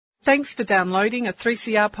Thanks for downloading a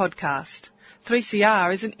 3CR podcast.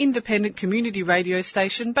 3CR is an independent community radio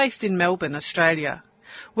station based in Melbourne, Australia.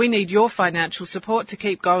 We need your financial support to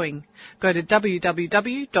keep going. Go to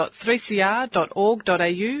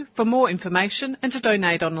www.3cr.org.au for more information and to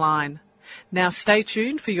donate online. Now stay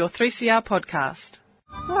tuned for your 3CR podcast.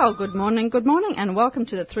 Well, good morning, and welcome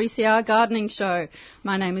to the 3CR Gardening Show.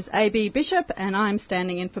 My name is A.B. Bishop, and I'm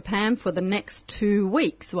standing in for Pam for the next 2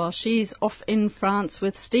 weeks while she's off in France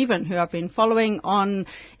with Stephen, who I've been following on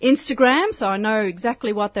Instagram, so I know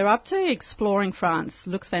exactly what they're up to, exploring France.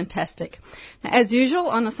 Looks fantastic. Now, as usual,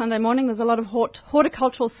 on a Sunday morning, there's a lot of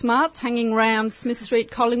horticultural smarts hanging around Smith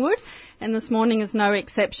Street, Collingwood, and this morning is no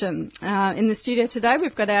exception. In the studio today,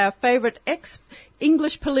 we've got our favourite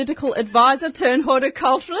English political advisor turned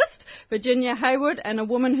horticulturalist, Virginia Hayward, and a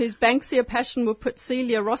woman whose Banksia passion will put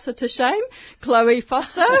Celia Rosser to shame, Chloe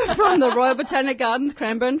Foster from the Royal Botanic Gardens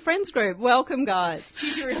Cranbourne Friends Group. Welcome, guys.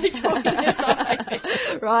 She's really talking this up.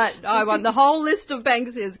 Right, I want the whole list of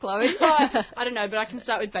Banksias, Chloe. I don't know, but I can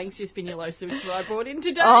start with Banksia spinulosa, which is what I brought in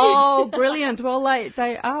today. Oh, brilliant. Well,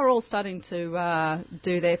 they are all starting to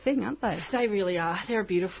do their thing, aren't they? They really are. They're a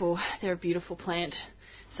beautiful plant.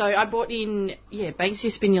 So I brought in, Banksia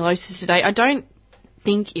spinulosa today. I don't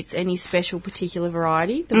think it's any special particular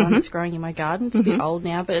variety, the one that's growing in my garden. It's a bit old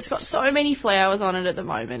now, but it's got so many flowers on it at the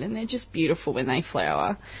moment, and they're just beautiful when they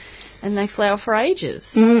flower. And they flower for ages.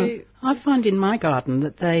 So I find in my garden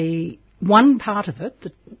that one part of it,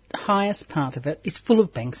 the highest part of it, is full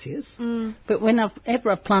of Banksias. But whenever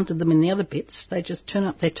I've planted them in the other bits, they just turn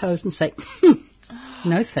up their toes and say,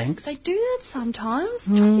 no thanks. They do that sometimes.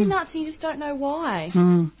 Drives you nuts and you just don't know why.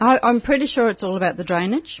 I'm pretty sure it's all about the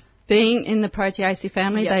drainage. Being in the Proteaceae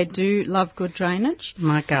family, they do love good drainage.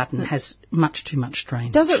 My garden has much too much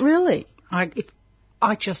drainage. Does it really? I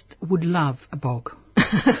just would love a bog.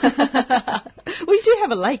 Well, you do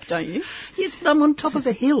have a lake, don't you? Yes, but I'm on top of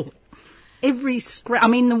a hill.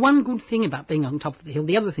 The one good thing about being on top of the hill,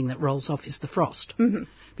 the other thing that rolls off is the frost.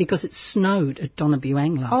 Because it snowed at Donna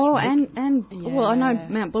Buang last week. Well, I know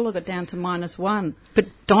Mount Buller got down to -1. But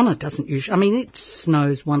Donna doesn't usually, it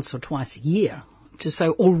snows once or twice a year.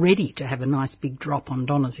 So already to have a nice big drop on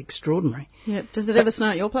Donna's extraordinary. Yeah. Does it ever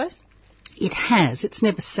snow at your place? It has. It's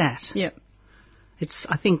never sat. Yeah. It's,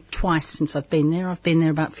 I think, twice since I've been there. I've been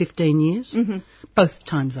there about 15 years. Both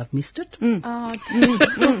times I've missed it.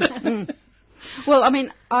 Well,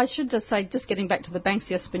 I should just say, just getting back to the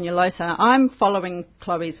Banksia spinulosa, I'm following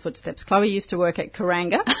Chloe's footsteps. Chloe used to work at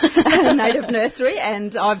Karanga, a native nursery,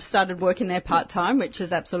 and I've started working there part-time, which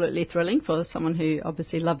is absolutely thrilling for someone who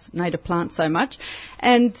obviously loves native plants so much.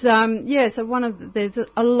 And, so there's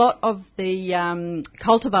a lot of the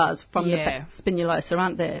cultivars from the spinulosa,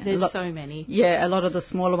 aren't there? There's so many. Yeah, a lot of the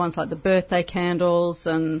smaller ones like the birthday candles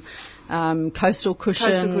and coastal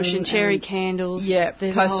cushion, cherry candles. Yeah,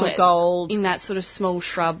 coastal gold. In that sort of small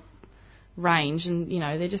shrub range, and,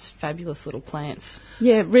 they're just fabulous little plants.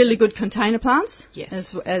 Yeah, really good container plants.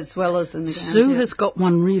 Yes. As well as in the ground. Sue has got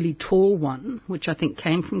one really tall one, which I think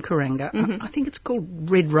came from Karanga. I think it's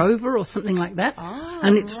called Red Rover or something like that. Oh,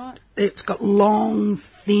 and it's got long,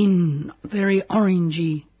 thin, very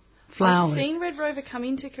orangey flowers. I've seen Red Rover come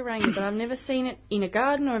into Karanga, but I've never seen it in a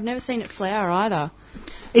garden, or I've never seen it flower either.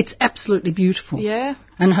 It's absolutely beautiful. Yeah.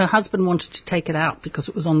 And her husband wanted to take it out because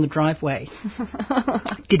it was on the driveway.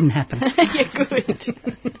 Didn't happen. Yeah, good.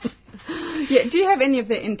 Yeah. Do you have any of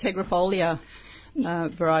the Integrifolia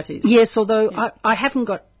varieties? Yes, although I haven't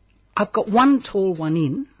got... I've got one tall one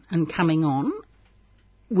in and coming on,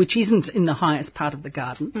 which isn't in the highest part of the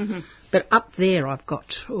garden. But up there I've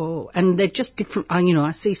got... and they're just different...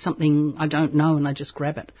 I see something I don't know and I just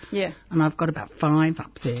grab it. Yeah. And I've got about 5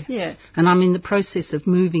 up there. Yeah. And I'm in the process of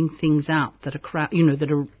moving things out that are, that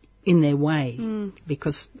are in their way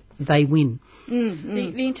because they win. The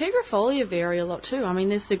Integrifolia vary a lot too.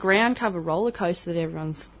 There's the ground cover roller coaster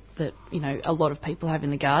that a lot of people have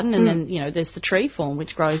in the garden, and then, there's the tree form,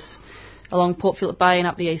 which grows along Port Phillip Bay and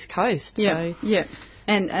up the east coast. Yeah. So yeah.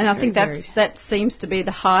 And I think that seems to be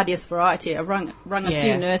the hardiest variety. I've rung a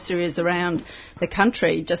few nurseries around the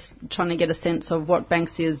country just trying to get a sense of what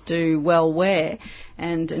Banksias do well where.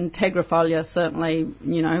 And Integrifolia certainly,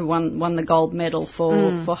 won the gold medal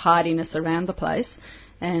for hardiness around the place.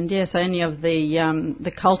 And so any of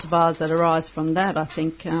the cultivars that arise from that, I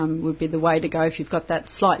think, would be the way to go if you've got that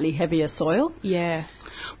slightly heavier soil. Yeah.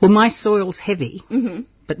 Well, my soil's heavy.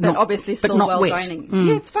 but not, obviously still not well wet. draining.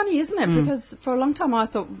 Yeah, it's funny, isn't it? Because for a long time I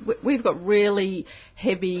thought we've got really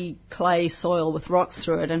heavy clay soil with rocks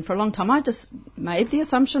through it, and for a long time I just made the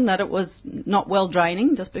assumption that it was not well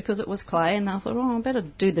draining just because it was clay, and I thought, oh, I better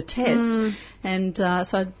do the test. And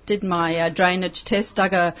so I did my drainage test,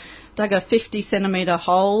 dug a 50 centimetre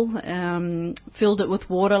hole, filled it with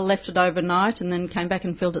water, left it overnight, and then came back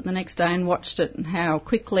and filled it the next day and watched it and how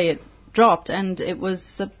quickly it dropped, and it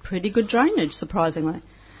was a pretty good drainage, surprisingly.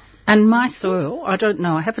 And my soil, I don't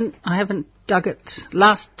know. I haven't dug it.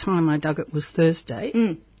 Last time I dug it was Thursday,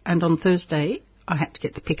 and on Thursday I had to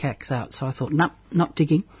get the pickaxe out. So I thought, nope, not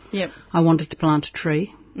digging. Yep. I wanted to plant a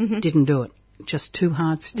tree. Didn't do it. Just too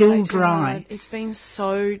hard. Still dry. It's been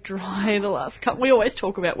so dry the last couple. We always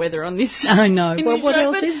talk about weather on this. I know. Well, what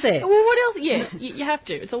else is there? Well, what else? Yeah, you have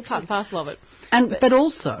to. It's all part and parcel of it. But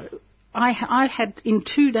also, I had in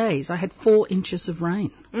 2 days I had 4 inches of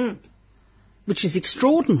rain. Which is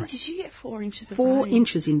extraordinary. Did you get 4 inches of 4 rain?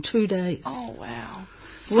 inches in 2 days. Oh, wow.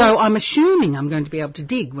 So I'm assuming I'm going to be able to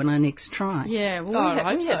dig when I next try. Yeah, well,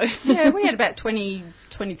 I hope so. We had about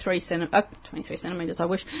 23 centimetres, I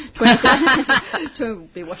wish. To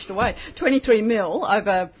be washed away. 23 mil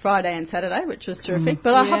over Friday and Saturday, which was terrific.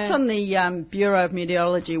 But I hopped on the Bureau of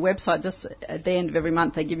Meteorology website. Just at the end of every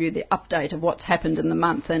month, they give you the update of what's happened in the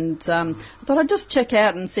month. And I thought I'd just check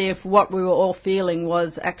out and see if what we were all feeling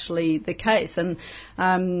was actually the case. And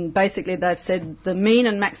basically, they've said the mean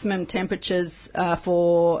and maximum temperatures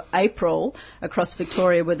for April across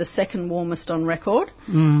Victoria were the second warmest on record.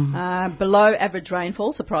 Below average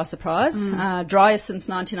rainfall, surprise, surprise. Driest since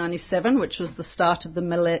 1997, which was the start of the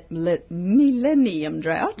millennium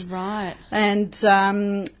drought. Right. And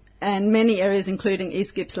many areas, including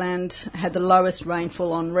East Gippsland, had the lowest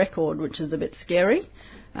rainfall on record, which is a bit scary.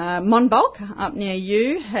 Monbulk, up near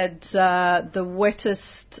you, had was the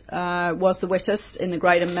wettest in the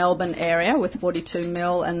Greater Melbourne area with 42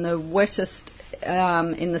 mil, and the wettest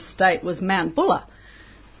in the state was Mount Buller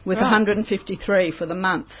with 153 for the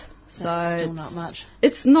month. So that's still not much.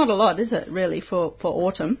 It's not a lot, is it, really, for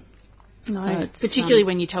autumn? No, so particularly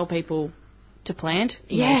when you tell people to plant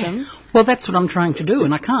in autumn. Well, that's what I'm trying to do,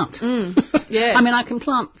 and I can't. Yeah. I mean, I can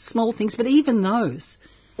plant small things, but even those,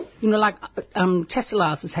 like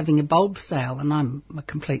Tesselaars is having a bulb sale, and I'm a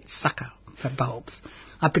complete sucker for bulbs.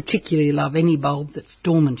 I particularly love any bulb that's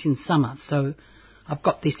dormant in summer, so I've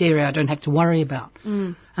got this area I don't have to worry about.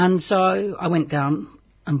 And so I went down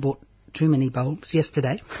and bought too many bulbs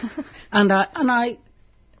yesterday. and I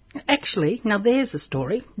actually, now there's a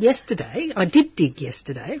story. Yesterday, I did dig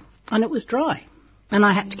yesterday, and it was dry. And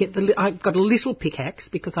I had to get I've got a little pickaxe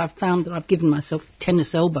because I've found that I've given myself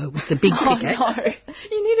tennis elbow with the big pickaxe. No.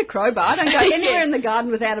 You need a crowbar. Don't go anywhere in the garden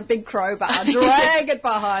without a big crowbar. Drag it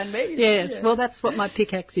behind me. Yes, well, that's what my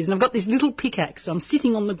pickaxe is. And I've got this little pickaxe, so I'm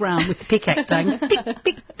sitting on the ground with the pickaxe saying, pick,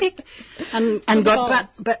 pick, pick.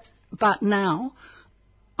 But now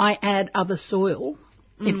I add other soil.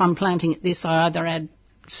 If I'm planting at this, I either add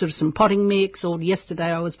sort of some potting mix, or yesterday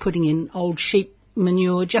I was putting in old sheep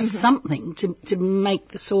manure, just something to make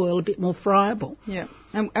the soil a bit more friable. Yeah.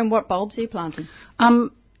 And what bulbs are you planting?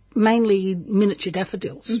 Mainly miniature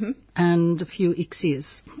daffodils and a few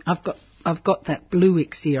ixias. I've got that blue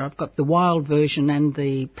ixia. I've got the wild version and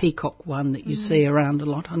the peacock one that you see around a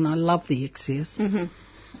lot, and I love the ixias.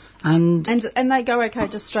 And they go okay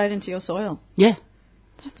just straight into your soil? Yeah.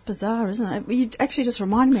 That's bizarre, isn't it? You actually just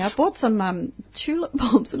reminded me. I bought some tulip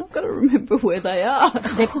bulbs, and I've got to remember where they are.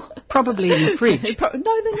 They're probably in the fridge. No,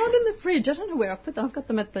 they're not in the fridge. I don't know where I've put them. I've got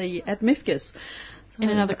them at Mifkas. In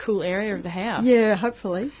another cool area of the house. Yeah,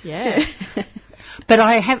 hopefully. Yeah. But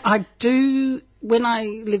I do. When I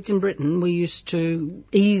lived in Britain, we used to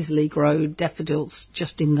easily grow daffodils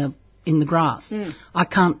just in the grass. I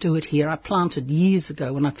can't do it here. I planted years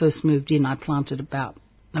ago when I first moved in. I planted about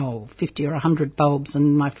 50 or 100 bulbs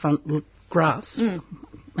in my front grass,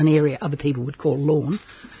 an area other people would call lawn,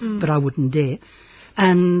 but I wouldn't dare.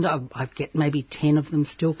 And I get maybe 10 of them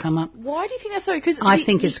still come up. Why do you think that's so? I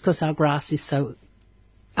think it's because our grass is so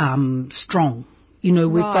strong. We've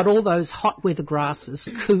got all those hot weather grasses,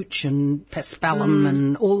 couch and paspalum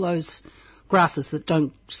and all those grasses that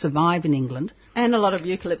don't survive in England. And a lot of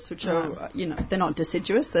eucalypts, which are, they're not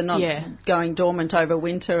deciduous. They're not going dormant over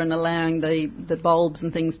winter and allowing the bulbs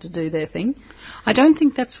and things to do their thing. I don't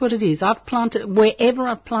think that's what it is. Wherever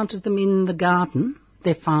I've planted them in the garden,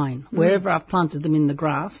 they're fine. Wherever I've planted them in the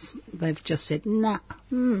grass, they've just said, nah.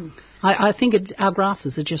 I think our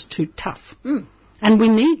grasses are just too tough. And we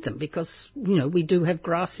need them because, we do have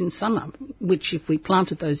grass in summer, which if we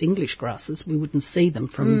planted those English grasses, we wouldn't see them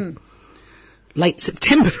from late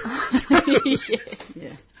September.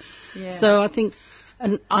 Yeah. So I think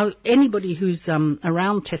And anybody who's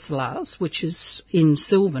around Tesselars, which is in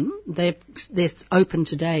Sylvan, they're open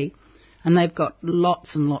today, and they've got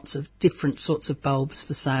lots and lots of different sorts of bulbs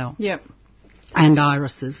for sale. Yep. And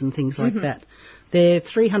irises and things like that. They're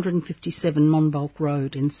 357 Monbulk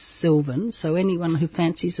Road in Sylvan, so anyone who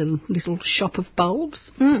fancies a little shop of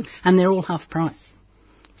bulbs, and they're all half price,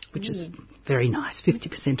 which is very nice,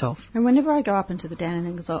 50% off. And whenever I go up into the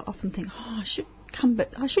Dandenongs, I often think, I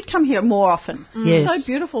should come here more often. Yes. It's so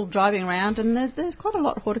beautiful driving around, and there's quite a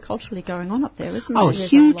lot horticulturally going on up there, isn't there? Oh, There's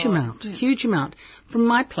huge a lot. amount, huge amount. From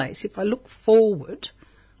my place, if I look forward,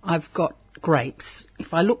 I've got grapes.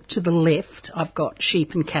 If I look to the left, I've got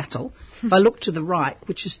sheep and cattle. If I look to the right,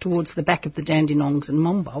 which is towards the back of the Dandenongs and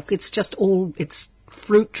Monbulk, it's just it's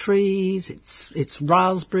fruit trees, it's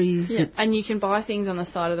raspberries. Yeah. It's And you can buy things on the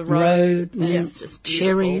side of the road, and it's just beautiful.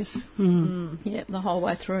 cherries. Yeah, the whole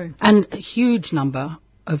way through. And a huge number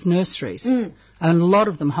of nurseries, and a lot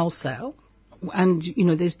of them wholesale. And,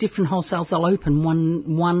 there's different wholesales. They'll open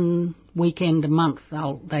one weekend a month.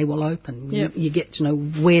 They will open. Yep. You get to know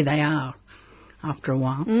where they are after a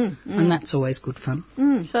while, and that's always good fun.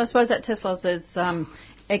 So I suppose at Tesla's there's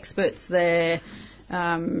experts there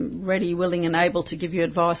ready, willing and able to give you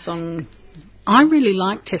advice on... I really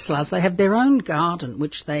like Tesla's. They have their own garden,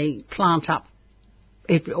 which they plant up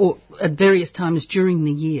at various times during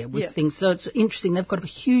the year with things. So it's interesting. They've got a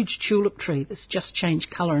huge tulip tree that's just changed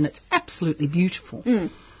colour, and it's absolutely beautiful.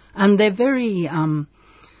 And they're very...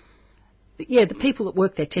 the people that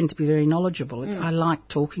work there tend to be very knowledgeable. I like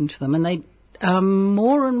talking to them, and they...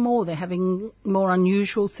 more and more, they're having more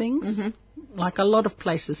unusual things. Like a lot of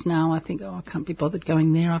places now, I think, I can't be bothered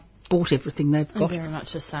going there. I've bought everything they've got. Very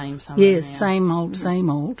much the same. Yes, same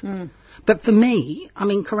old. But for me,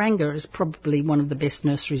 Karanga is probably one of the best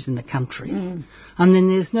nurseries in the country. And then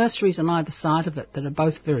there's nurseries on either side of it that are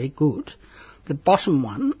both very good. The bottom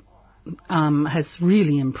one has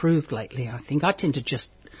really improved lately, I think.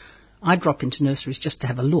 I drop into nurseries just to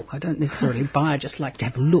have a look. I don't necessarily buy. I just like to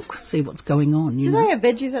have a look, see what's going on. Do they have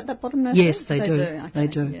veggies at that bottom nursery? Yes, they do. Okay. They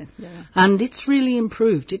do. Yeah. And it's really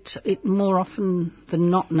improved. It more often than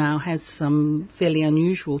not now has some fairly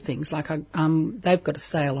unusual things. Like they've got a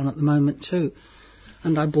sale on at the moment too.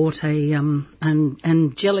 And I bought an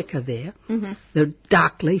Angelica there, the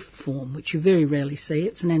dark leaf form, which you very rarely see.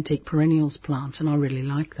 It's an antique perennials plant, and I really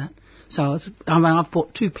like that. So I've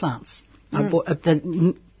bought two plants. I bought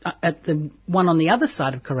at the one on the other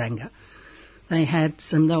side of Karanga, they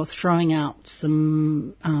were throwing out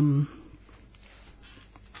some,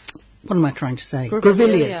 what am I trying to say?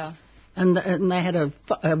 Grevilleas. And they had a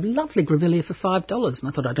lovely grevillea for $5. And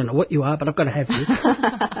I thought, I don't know what you are, but I've got to have you.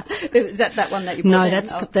 Is that one that you bought?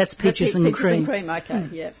 No, that's peaches and cream. Peaches and cream, okay,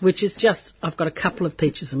 yeah. Which is I've got a couple of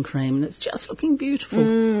peaches and cream, and it's just looking beautiful.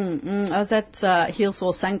 I was at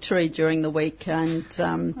Healesville Sanctuary during the week, and...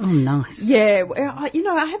 oh, nice. Yeah,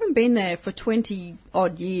 I haven't been there for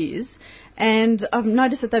 20-odd years, and I've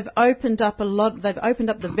noticed that they've opened up They've opened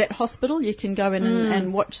up the vet hospital. You can go in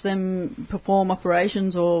and watch them perform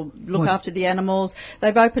operations or look after the animals.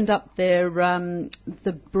 They've opened up their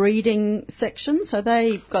the breeding section. So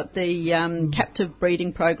they've got the captive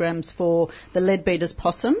breeding programs for the leadbeater's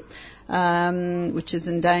possum, which is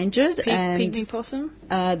endangered. Pygmy possum?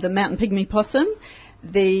 The mountain pygmy possum.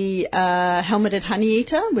 The helmeted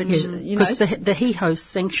honeyeater, which, Because the Hee-Ho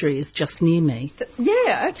Sanctuary is just near me.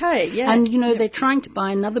 And, they're trying to buy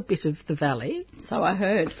another bit of the valley. So I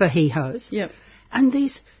heard. For Hee-Hos. Yep. And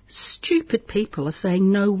these stupid people are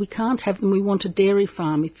saying, no, we can't have them. We want a dairy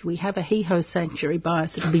farm. If we have a Hee-Ho Sanctuary by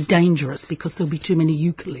us, it'll be dangerous because there'll be too many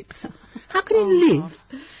eucalypts. How can you live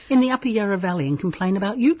in the Upper Yarra Valley and complain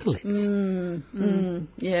about eucalypts?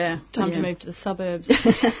 Yeah. Time to move to the suburbs.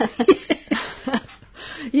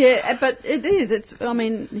 Yeah, but it is.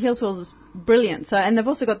 Healesville is brilliant. So, and they've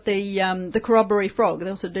also got the corroboree frog. They're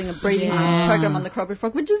also doing a breeding program on the corroboree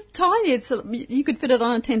frog, which is tiny. You could fit it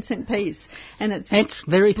on a 10-cent piece, and it's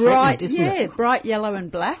very bright, isn't it? Yeah, bright yellow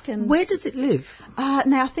and black. And where does it live?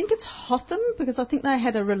 Now I think it's Hotham, because I think they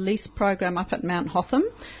had a release program up at Mount Hotham.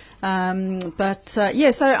 So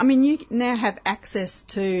you now have access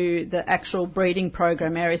to the actual breeding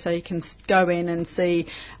program area, so you can go in and see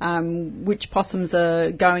which possums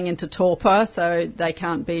are going into torpor, so they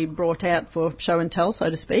can't be brought out for show and tell,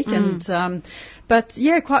 so to speak. And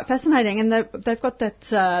quite fascinating. And they've got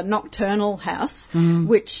that nocturnal house,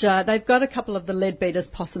 which they've got a couple of the leadbeater's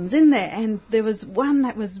possums in there, and there was one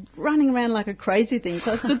that was running around like a crazy thing.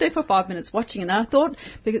 So I stood there for 5 minutes watching, and I thought,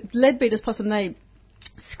 because leadbeater's possum,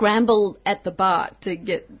 scramble at the bark to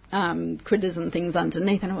get critters and things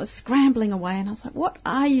underneath, and it was scrambling away, and I was like, what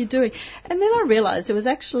are you doing? And then I realised it was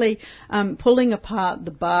actually pulling apart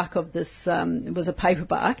the bark of this, it was a paper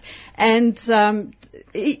bark, and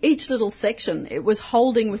each little section it was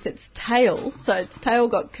holding with its tail, so its tail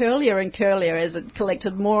got curlier and curlier as it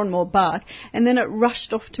collected more and more bark, and then it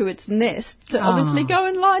rushed off to its nest to obviously go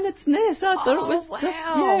and line its nest. I thought it was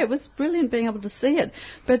it was brilliant being able to see it.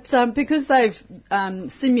 But because they've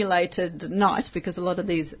simulated night, because a lot of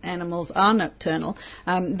these animals are nocturnal,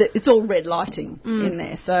 it's all red lighting in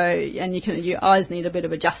there, so and your eyes need a bit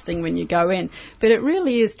of adjusting when you go in, but it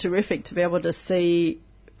really is terrific to be able to see.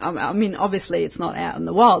 I mean, obviously it's not out in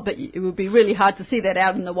the wild, but it would be really hard to see that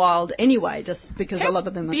out in the wild anyway, just because a lot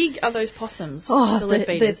of them How big are those possums? Oh, the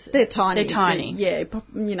leadbeaters? They're tiny. They're tiny.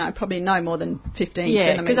 Probably no more than 15 centimetres.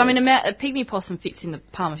 centimetres. Because I mean, a pygmy possum fits in the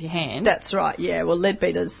palm of your hand. That's right. Yeah. Well,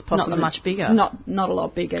 leadbeaters possum not much bigger. Not a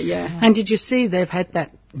lot bigger. Yeah. And did you see they've had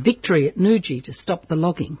that victory at Nuji to stop the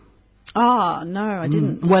logging? Oh no, I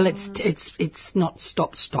didn't. Well, it's not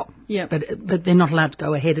stop. Yeah. But they're not allowed to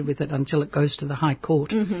go ahead with it until it goes to the High Court.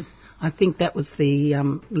 Mm-hmm. I think that was the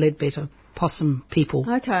Leadbeater possum people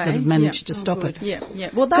that have managed to stop it. Yeah.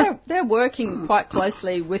 Well, they're working quite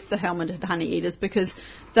closely with the helmeted honeyeaters because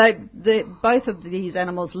both of these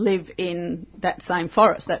animals live in that same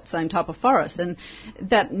forest, that same type of forest, and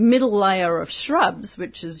that middle layer of shrubs,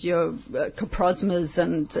 which is your coprosmas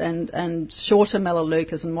and shorter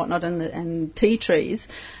melaleucas and whatnot, and tea trees.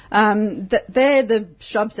 They're the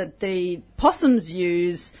shrubs that the possums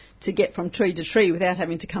use to get from tree to tree without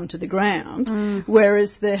having to come to the ground,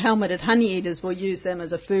 whereas the helmeted honeyeaters will use them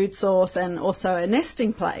as a food source and also a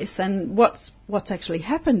nesting place. And what's actually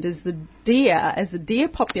happened is as the deer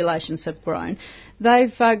populations have grown,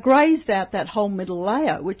 they've grazed out that whole middle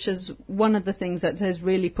layer, which is one of the things that has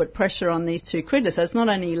really put pressure on these two critters. So it's not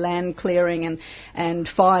only land clearing and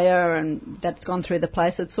fire and that's gone through the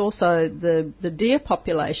place, it's also the deer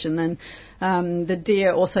population. And the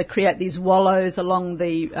deer also create these wallows along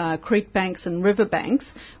the creek banks and river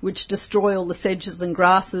banks, which destroy all the sedges and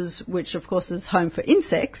grasses, which of course is home for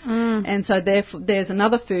insects. And so there's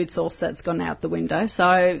another food source that's gone out the window.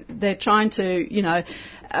 So they're trying to,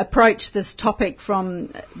 approach this topic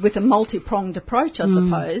with a multi-pronged approach, I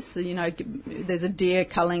suppose. There's a deer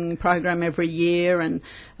culling program every year, and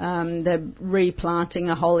they're replanting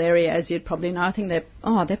a whole area, as you'd probably know. I think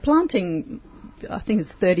they're planting, I think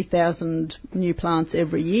it's 30,000 new plants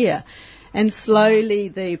every year. And slowly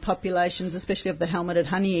the populations, especially of the helmeted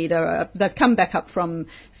honeyeater, they've come back up from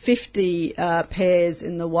 50 pairs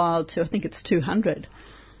in the wild to, I think it's 200.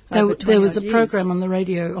 There was a program on the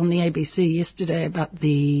radio, on the ABC yesterday, about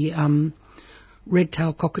the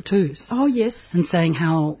red-tailed cockatoos. Oh, yes. And saying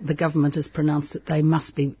how the government has pronounced that they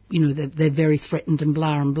must be, they're very threatened and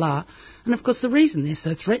blah and blah. And, of course, the reason they're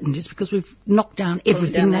so threatened is because we've knocked down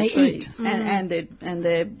everything they eat. And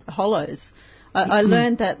their hollows. I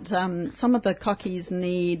learned that some of the cockies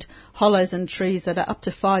need hollows and trees that are up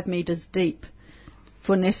to 5 metres deep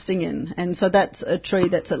for nesting in. And so that's a tree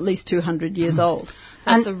that's at least 200 years old.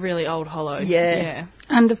 That's a really old hollow. Yeah.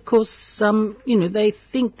 And, of course, they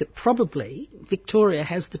think that probably Victoria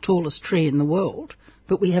has the tallest tree in the world,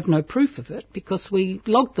 but we have no proof of it because we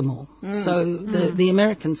logged them all. So the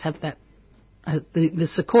Americans have that. The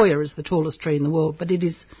sequoia is the tallest tree in the world, but it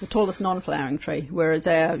is the tallest non-flowering tree, whereas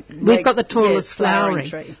we've got the tallest flowering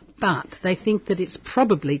tree. But they think that it's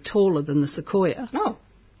probably taller than the sequoia. Oh.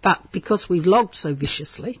 But because we've logged so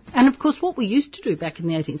viciously, and of course what we used to do back in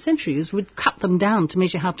the 18th century is we'd cut them down to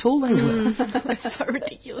measure how tall they were. That's so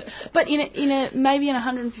ridiculous. But maybe in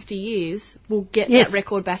 150 years we'll get that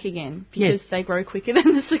record back again because they grow quicker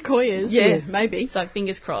than the sequoias. Yeah, maybe. So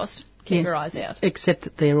fingers crossed. Keep your eyes out. Except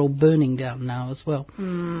that they're all burning down now as well.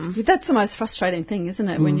 That's the most frustrating thing, isn't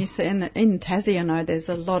it? When you see in Tassie, I know there's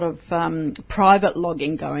a lot of private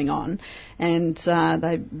logging going on, and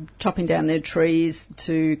they're chopping down their trees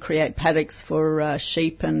to create paddocks for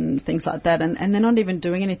sheep and things like that, and they're not even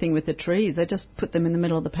doing anything with the trees. They just put them in the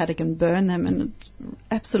middle of the paddock and burn them, and it's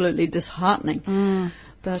absolutely disheartening.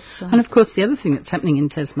 And of course the other thing that's happening in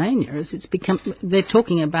Tasmania is they're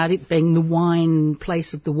talking about it being the wine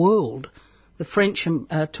place of the world. The French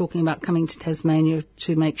are talking about coming to Tasmania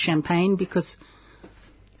to make champagne because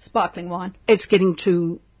sparkling wine. It's getting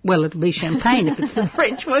too, well, it'll be champagne if it's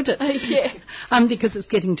French, won't it? Yeah. Because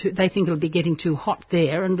they think it'll be getting too hot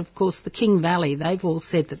there. And of course the King Valley, they've all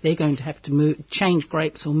said that they're going to have to change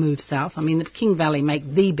grapes or move south. I mean, the King Valley make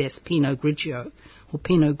the best Pinot Grigio or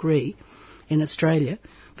Pinot Gris in Australia,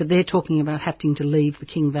 but they're talking about having to leave the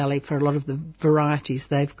King Valley for a lot of the varieties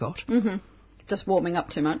they've got. Just warming up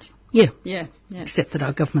too much. Yeah. Yeah, yeah. Except that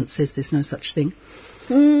our government says there's no such thing.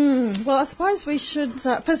 Well, I suppose we should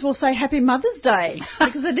first of all say Happy Mother's Day,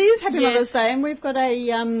 because it is Happy Mother's Day, and we've got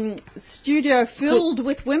a studio filled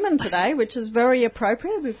with women today, which is very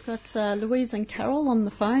appropriate. We've got Louise and Carol on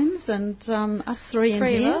the phones, and us three in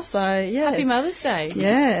here. of us. So yeah, Happy Mother's Day.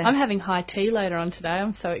 Yeah. I'm having high tea later on today.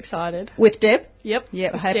 I'm so excited. with Deb. Yep.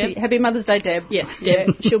 Yeah, With happy Deb. Happy Mother's Day, Deb. Yes,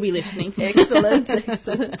 Deb. She'll be listening. Excellent,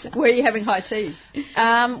 excellent. Where are you having high tea?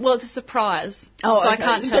 Well, it's a surprise. Oh, so I okay.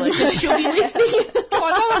 can't tell her because she'll be listening. Come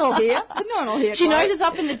on, no one will hear. No one will hear. She Chloe. knows it's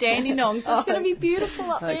up in the Dandenong, so it's going to be beautiful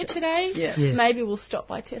up there today. Yeah. Yes. Maybe we'll stop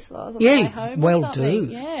by Tesla's on the Yeah, way home. well or something.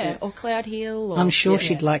 do. Yeah, or Cloud Hill. Or, I'm sure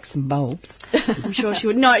she'd like some bulbs. I'm sure she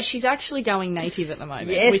would. No, she's actually going native at the moment,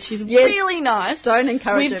 Yes, which is yes. really nice. Don't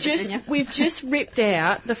encourage We've her, Virginia. we've just ripped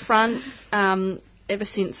out the front. Ever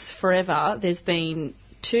since forever, there's been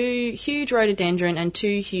 2 huge rhododendron and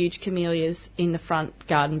 2 huge camellias in the front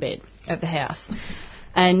garden bed of the house.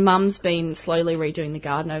 And Mum's been slowly redoing the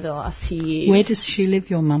garden over the last few years. Where does she live,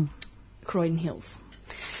 your mum? Croydon Hills.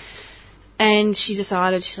 And she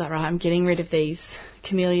decided, she's like, right, I'm getting rid of these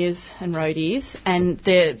camellias and rhodies, and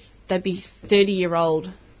they'd be 30-year-old.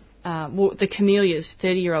 The camellias,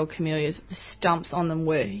 30-year-old camellias, the stumps on them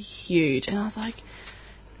were huge. And I was like,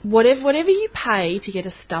 whatever you pay to get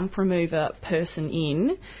a stump remover person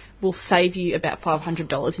in will save you about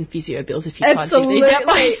 $500 in physio bills if you try to do these out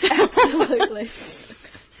by yourself. Absolutely.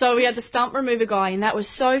 So we had the stump remover guy, and that was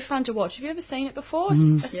so fun to watch. Have you ever seen it before,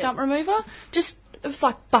 a stump remover? It was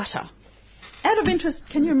like butter. Out of interest,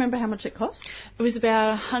 can you remember how much it cost? It was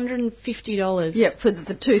about $150. Yeah, for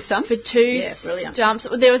the 2 stumps. For 2 Yeah, brilliant. stumps.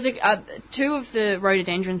 There was 2 of the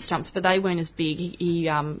rhododendron stumps, but they weren't as big. He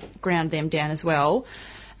ground them down as well.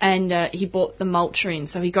 And he bought the mulcher in,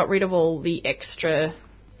 so he got rid of all the extra.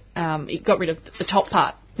 He got rid of the top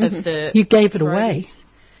part of the. You gave it away. rhodies.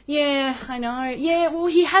 Yeah, I know. Yeah, well,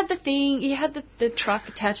 he had the thing. He had the truck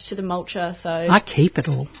attached to the mulcher, so. I keep it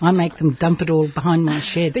all. I make them dump it all behind my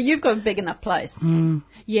shed. But you've got a big enough place.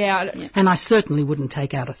 Yeah. And I certainly wouldn't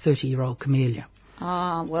take out a 30-year-old camellia.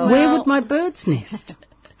 Ah, well. Where would my birds nest?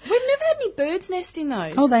 We've never had any birds nest in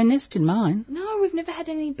those. Oh, they nest in mine. No, we've never had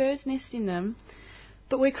any birds nest in them.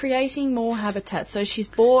 But we're creating more habitat. So she's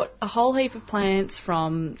bought a whole heap of plants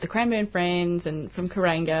from the Cranbourne Friends and from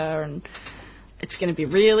Karanga, and it's going to be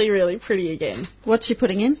really, really pretty again. What's she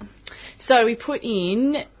putting in? So we put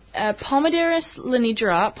in Pomaderus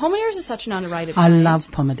lanidra. Pomaderus is such an underrated I plant. love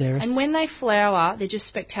Pomaderus. And when they flower, they're just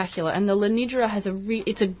spectacular. And the lanidra has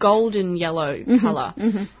it's a golden yellow colour.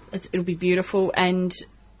 It'll be beautiful. And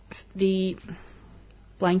the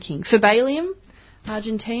Phibalium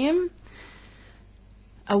argenteum,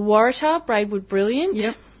 a Waratah, Braidwood Brilliant.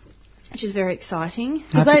 Yep. Which is very exciting.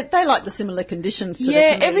 Because they like the similar conditions to the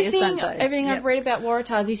camellias, don't they? Everything Yep. I've read about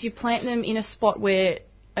Waratahs is you plant them in a spot where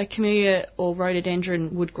a camellia or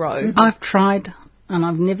rhododendron would grow. I've tried and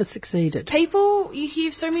I've never succeeded. You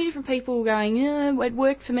hear so many different people going, yeah, it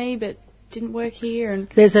worked for me, but didn't work here. And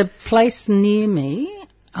There's a place near me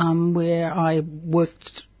where I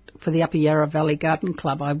worked for the Upper Yarra Valley Garden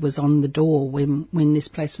Club. I was on the door when this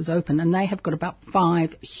place was open, and they have got about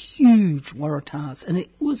 5 huge Waratahs, and it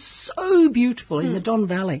was so beautiful in the Don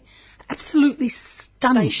Valley. Absolutely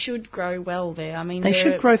stunning. they should grow well there. I mean, They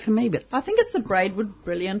should grow for me, but I think it's the Braidwood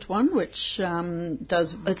Brilliant one, which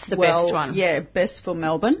does It's the well. best one. Yeah, best for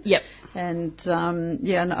Melbourne. Yep. And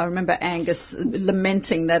and I remember Angus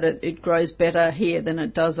lamenting that it grows better here than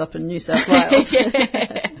it does up in New South Wales.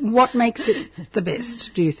 what makes it the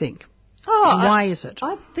best, do you think? Oh, Why is it?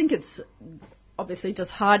 I think it's obviously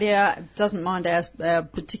just hardier. It doesn't mind our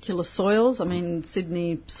particular soils. I mean,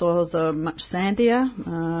 Sydney soils are much sandier,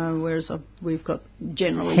 whereas we've got,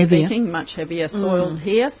 generally Heavier. speaking, much heavier soil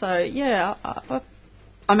here. So, yeah,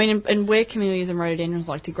 I mean, and where camellias and rhododendrons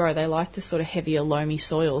like to grow, they like the sort of heavier, loamy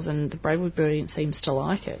soils, and the Braidwood Brilliant seems to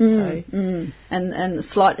like it. and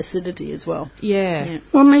slight acidity as well. Yeah.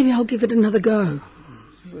 Well, maybe I'll give it another go.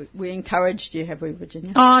 We encouraged you, have we,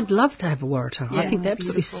 Virginia? Oh, I'd love to have a Waratah. I Yeah, think they're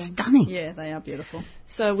absolutely stunning. Yeah, they are beautiful.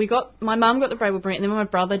 So my mum got the Braidwood Brilliant, and then my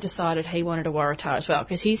brother decided he wanted a Waratah as well,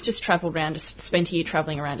 because he's just spent a year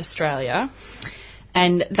travelling around Australia,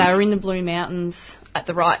 and they were in the Blue Mountains at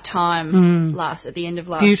the right time at the end of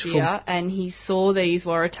last Beautiful. year, and he saw these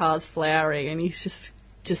Waratahs flowering, and he's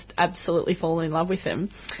just absolutely fallen in love with them.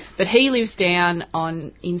 But he lives down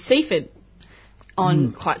in Seaford,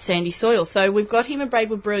 on quite sandy soil. So we've got him a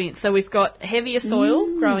Braidwood Brilliant. So we've got heavier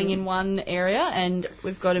soil growing in one area, and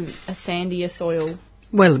we've got a sandier soil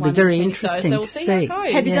Well, it'll be one very in interesting so we'll to see. How it see.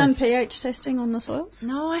 goes. Have you Yes. done pH testing on the soils?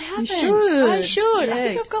 No, I haven't. should. I should. Yeah. I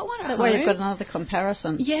think I've got one at That home. way you've got another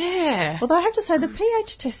comparison. Yeah. Although I have to say the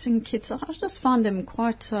pH testing kits, I just find them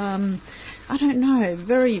quite, I don't know,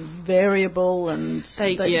 very variable and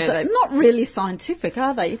they're not really scientific,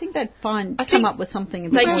 are they? You think they'd come up with something a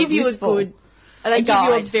bit They more give you useful. They give you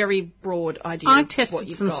guide. a very broad idea. I of what tested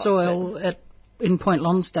you've some got, soil in Point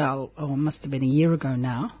Lonsdale, it must have been a year ago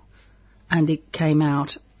now, and it came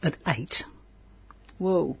out at 8.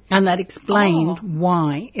 Whoa. And that explained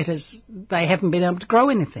why they haven't been able to grow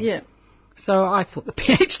anything. Yeah. So I thought the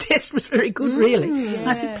pH test was very good, really. yeah.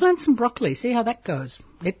 I said, plant some broccoli, see how that goes.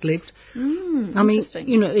 It lived. I mean, Interesting.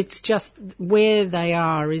 it's just where they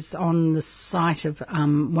are is on the site of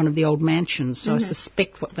one of the old mansions. So I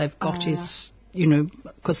suspect what they've got is,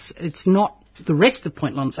 because it's not, the rest of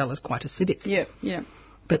Point Lonsdale is quite acidic. Yeah, yeah.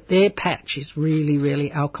 But their patch is really, really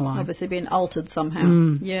alkaline. Obviously been altered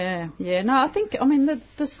somehow. Yeah, yeah. No, I think,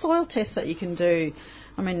 the soil tests that you can do,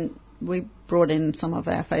 we brought in some of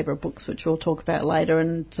our favourite books, which we'll talk about later,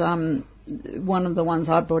 and one of the ones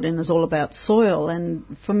I brought in is all about soil, and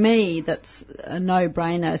for me that's a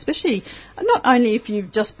no-brainer, especially not only if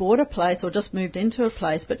you've just bought a place or just moved into a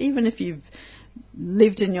place, but even if you've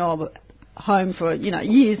lived in your home for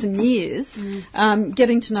years and years,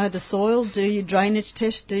 getting to know the soil, do your drainage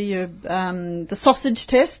test, do your the sausage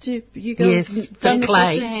test, you guys done the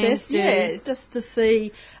clay. sausage test, just to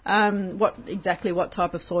see what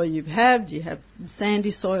type of soil you have. Do you have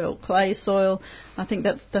sandy soil, clay soil? I think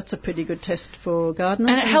that's a pretty good test for gardeners,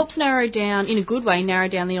 and it helps narrow down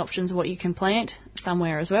the options of what you can plant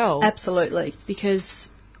somewhere as well. Absolutely, because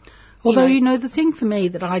although, the thing for me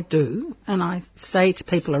that I do, and I say to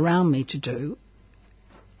people around me to do,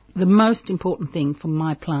 the most important thing for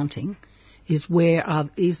my planting is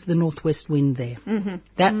is the northwest wind there. Mm-hmm.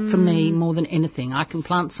 That, for me, more than anything. I can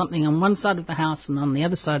plant something on one side of the house and on the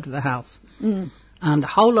other side of the house. And a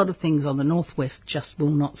whole lot of things on the northwest just will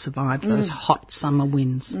not survive those hot summer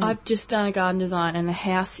winds. I've just done a garden design and the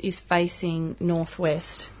house is facing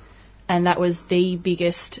northwest, and that was the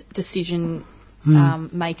biggest decision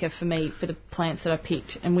maker for me for the plants that I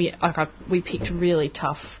picked, and we picked really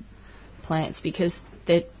tough plants because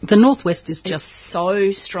the northwest is just so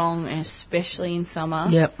strong, and especially in summer.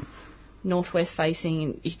 Yep. Northwest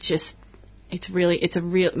facing,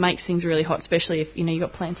 it makes things really hot, especially if you've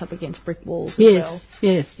got plants up against brick walls as well.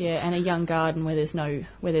 Yes. Yeah, and a young garden where there's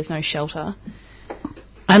no shelter.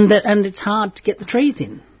 And it's hard to get the trees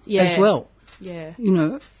in as well. Yeah.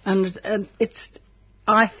 And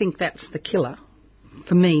I think that's the killer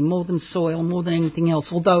for me, more than soil, more than anything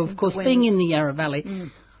else. Although, of course, being in the Yarra Valley,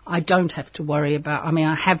 I don't have to worry about,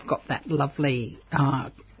 I have got that lovely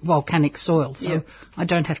volcanic soil, so I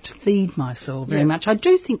don't have to feed my soil very much. I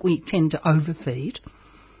do think we tend to overfeed.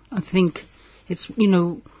 I think it's,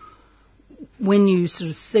 when you sort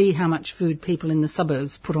of see how much food people in the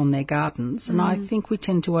suburbs put on their gardens, and I think we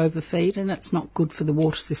tend to overfeed, and that's not good for the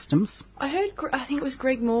water systems. I think it was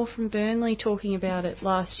Greg Moore from Burnley talking about it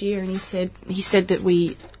last year, and he said that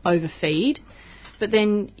we overfeed, but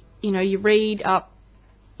then, you read up,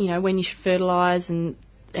 when you should fertilise, and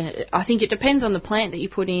I think it depends on the plant that you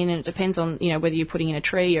put in, and it depends on, whether you're putting in a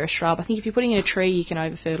tree or a shrub. I think if you're putting in a tree, you can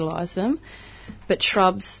over-fertilise them, but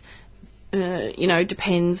shrubs,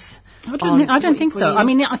 depends. I don't think so.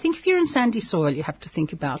 I think if you're in sandy soil, you have to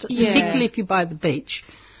think about it, particularly if you're by the beach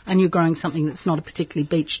and you're growing something that's not a particularly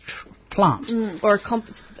beach plant. Or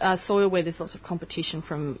a soil where there's lots of competition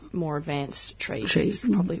from more advanced trees. You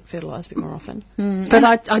can probably fertilise a bit more often. But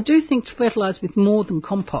I do think to fertilise with more than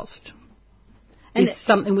compost is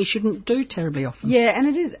something we shouldn't do terribly often. Yeah, and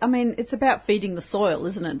it is. It's about feeding the soil,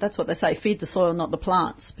 isn't it? That's what they say, feed the soil, not the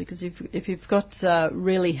plants. Because if you've got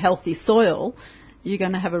really healthy soil, you're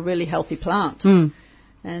going to have a really healthy plant.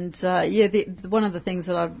 And, one of the things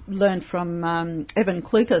that I've learned from Evan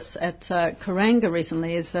Klukas at Karanga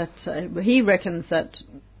recently is that he reckons that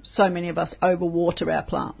so many of us overwater our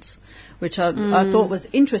plants, which I thought was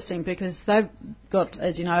interesting because they've got,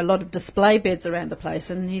 as you know, a lot of display beds around the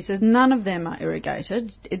place, and he says none of them are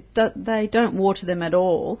irrigated. They don't water them at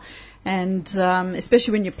all. And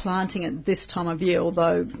especially when you're planting at this time of year,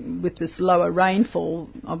 although with this lower rainfall,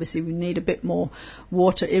 obviously we need a bit more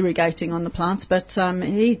water irrigating on the plants. But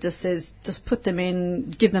he just says just put them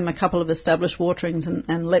in, give them a couple of established waterings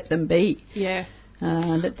and let them be. Yeah.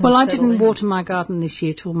 Well, I didn't water my garden this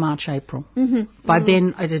year till March, April. By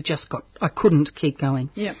then, I couldn't keep going.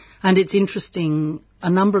 Yeah. And it's interesting, a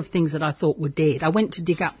number of things that I thought were dead. I went to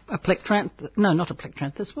dig up a plectranthus, no, not a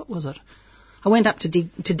plectranthus, what was it? I went up to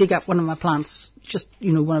dig up one of my plants, just,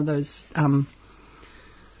 one of those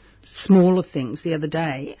smaller things the other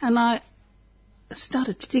day, and I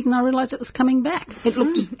started to dig and I realised it was coming back. It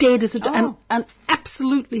looked as dead as and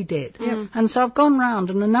absolutely dead. And so I've gone round,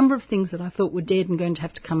 and a number of things that I thought were dead and going to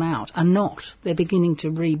have to come out are not. They're beginning to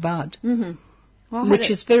rebud. Well, which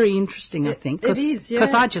is very interesting, I think. It is, yeah.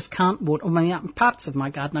 Because I just can't water. I mean, parts of my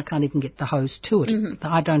garden I can't even get the hose to it.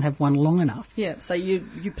 I don't have one long enough. Yeah, so you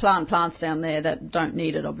plant plants down there that don't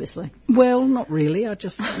need it, obviously. Well, not really. I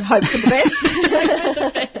just hope for the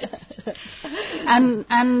best.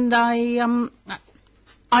 And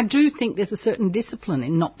I do think there's a certain discipline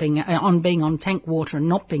in not being on tank water and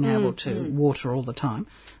not being able to water all the time.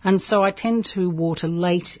 And so I tend to water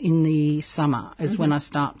late in the summer is when I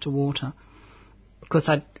start to water. Because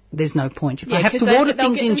there's no point. If I have to water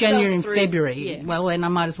things in January and February, well, then I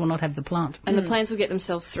might as well not have the plant. And the plants will get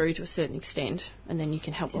themselves through to a certain extent, and then you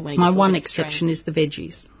can help them when it My gets one exception is the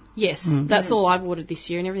veggies. Yes, that's all I've watered this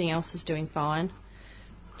year, and everything else is doing fine.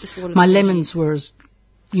 Just watered my the lemons were as,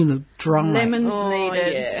 dry. Lemons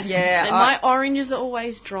needed. Yeah. And my oranges are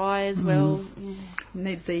always dry as well.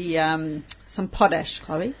 Need the some potash,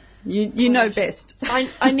 Chloe. You know best.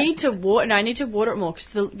 I need to water. No, I need to water it more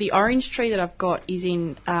because the orange tree that I've got is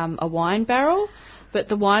in a wine barrel, but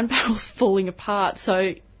the wine barrel's falling apart, so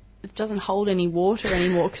it doesn't hold any water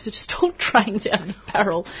anymore because it just all drains out of the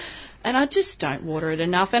barrel, and I just don't water it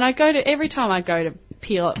enough. And every time I go to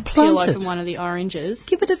peel open one of the oranges,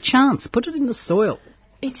 give it a chance. Put it in the soil.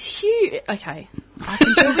 It's huge. Okay, I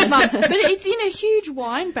can do it with but it's in a huge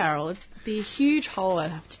wine barrel. It'd be a huge hole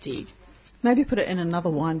I'd have to dig. Maybe put it in another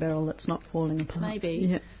wine barrel that's not falling apart.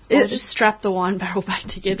 Maybe. Yeah. Or just strap the wine barrel back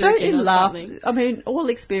together. Don't again you laugh? Something. I mean, all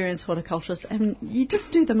experienced horticulturists, and you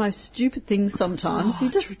just do the most stupid things sometimes. You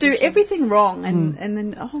just do everything wrong, and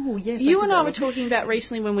then, yes. You and I were talking about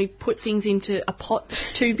recently when we put things into a pot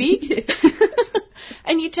that's too big.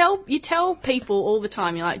 And you tell people all the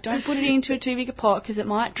time, you're like, don't put it into a too big a pot because it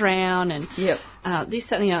might drown and this,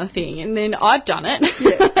 that and the other thing. And then I've done it.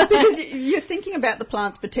 Because you're thinking about the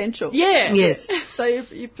plant's potential. Yeah. Yes. So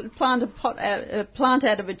you plant a plant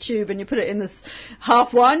out of a tube and you put it in this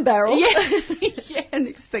half wine barrel and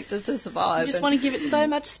expect it to survive. You just want to give it so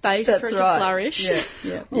much space for it to flourish.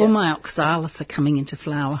 Yeah. Oh, All my oxalis are coming into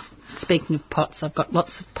flower. Speaking of pots, I've got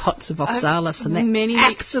lots of pots of oxalis and they're many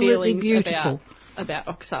absolutely beautiful. About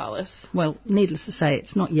oxalis. Well, needless to say,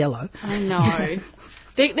 it's not yellow. I know.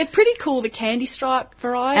 They're pretty cool, the candy stripe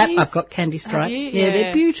varieties. I've got candy stripe. Yeah,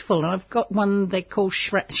 they're beautiful. And I've got one they call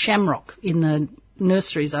shamrock in the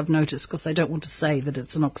nurseries, I've noticed, because they don't want to say that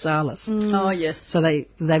it's an oxalis. Oh, yes. So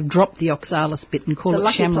they've dropped the oxalis bit and call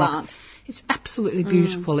it shamrock. Plant. It's absolutely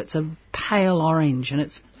beautiful. It's a pale orange and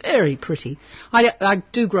it's very pretty. I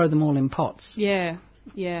do grow them all in pots. Yeah.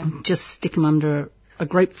 Just stick them under a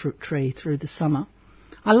grapefruit tree through the summer.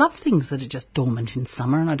 I love things that are just dormant in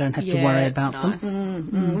summer and I don't have to worry about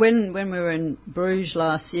them. When we were in Bruges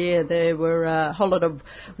last year, there were a whole lot of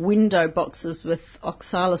window boxes with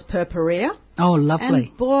Oxalis purpurea. Oh, lovely.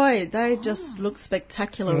 And boy, they just look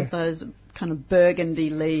spectacular with those kind of burgundy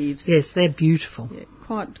leaves. Yes, they're beautiful. Yeah,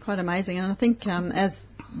 quite amazing. And I think as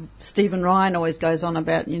Stephen Ryan always goes on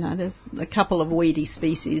about, there's a couple of weedy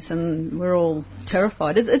species and we're all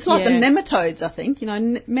terrified. It's like the nematodes, I think.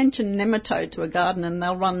 Mention nematode to a garden and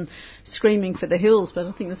they'll run screaming for the hills, but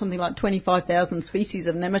I think there's something like 25,000 species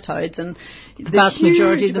of nematodes and the vast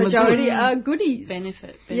majority of them are goodies.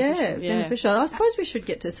 Beneficial. I suppose we should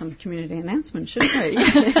get to some community announcements, shouldn't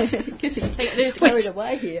we? Getting carried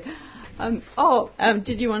away here.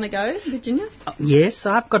 Did you want to go, Virginia? Yes,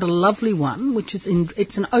 I've got a lovely one, which is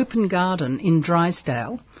it's an open garden in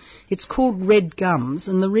Drysdale. It's called Red Gums,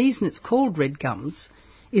 and the reason it's called Red Gums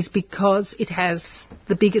is because it has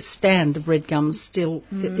the biggest stand of red gums still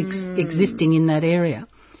existing in that area.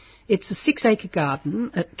 It's a 6-acre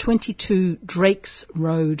garden at 22 Drakes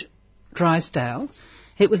Road, Drysdale.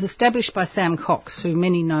 It was established by Sam Cox, who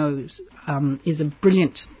many know is a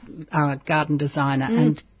brilliant garden designer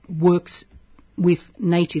and works with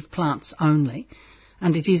native plants only,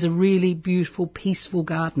 and it is a really beautiful, peaceful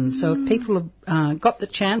garden. So if people have got the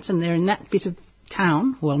chance and they're in that bit of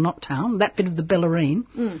town, that bit of the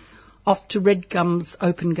Bellarine, off to Red Gums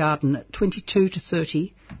Open Garden at 22 to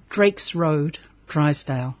 30 Drakes Road,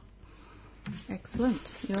 Drysdale. Excellent.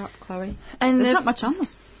 You're up, Chloe. And there's not much on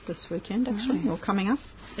this weekend, actually, or coming up.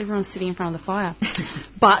 Everyone's sitting in front of the fire.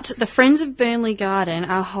 But the Friends of Burnley Garden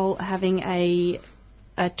are having a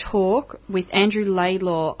talk with Andrew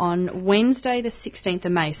Laidlaw on Wednesday the 16th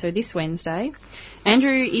of May, so this Wednesday.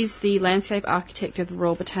 Andrew is the landscape architect of the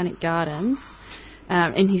Royal Botanic Gardens,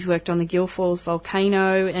 And he's worked on the Guilfoyles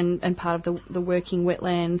volcano and part of the working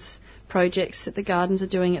wetlands projects that the gardens are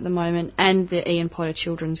doing at the moment, and the Ian Potter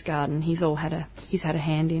Children's Garden. He's had a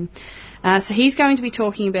hand in. So he's going to be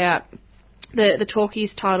talking about the talk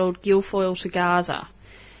is titled Guilfoyle to Gaza,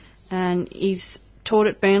 and he's taught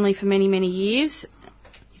at Burnley for many, many years.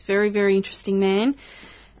 He's a very, very interesting man.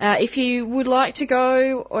 If you would like to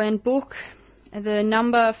go and book, the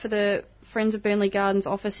number for the Friends of Burnley Gardens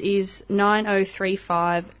office is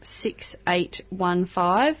 9035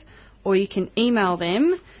 6815, or you can email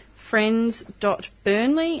them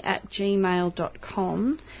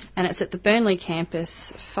friends.burnley@gmail.com, and it's at the Burnley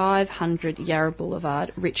campus, 500 Yarra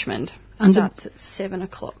Boulevard, Richmond. Starts at 7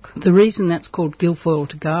 o'clock. The reason that's called Guilfoyle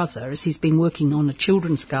to Gaza is he's been working on a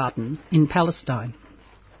children's garden in Palestine.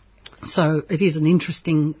 So it is an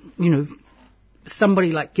interesting,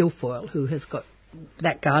 somebody like Guilfoyle, who has got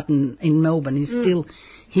that garden in Melbourne, is still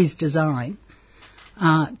his design,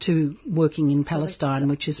 to working in Palestine,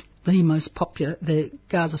 which is the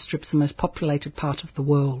Gaza Strip's the most populated part of the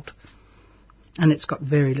world. And it's got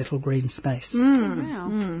very little green space.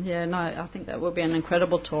 Yeah, no, I think that will be an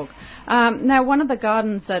incredible talk. Now, one of the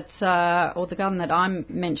gardens or the garden that I'm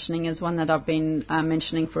mentioning is one that I've been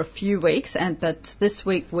mentioning for a few weeks, but this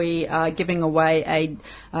week we are giving away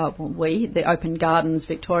the Open Gardens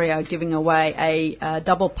Victoria are giving away a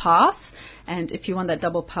double pass. And if you want that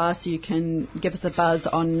double pass, you can give us a buzz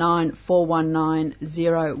on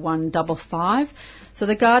 94190155. So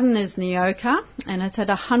the garden is Neoka, and it's at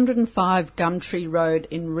 105 Gumtree Road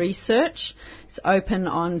in Research. It's open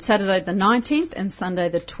on Saturday the 19th and Sunday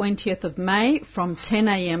the 20th of May from 10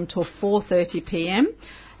 a.m. till 4:30 p.m.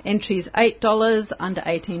 Entry is $8, under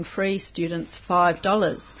 18 free, students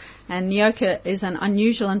 $5. And Neoka is an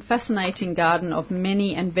unusual and fascinating garden of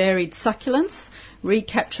many and varied succulents,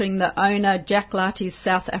 recapturing the owner Jack Larty's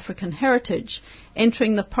South African heritage.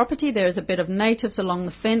 Entering the property, there is a bed of natives along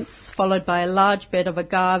the fence, followed by a large bed of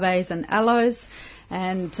agaves and aloes,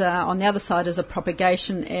 and on the other side is a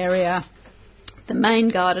propagation area. The main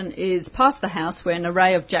garden is past the house, where an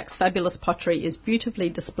array of Jack's fabulous pottery is beautifully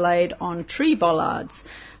displayed on tree bollards.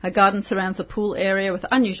 A garden surrounds the pool area with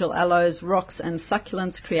unusual aloes, rocks and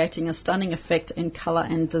succulents, creating a stunning effect in colour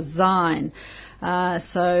and design.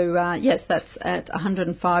 Yes, that's at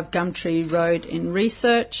 105 Gumtree Road in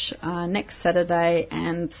Research, next Saturday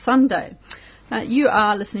and Sunday. You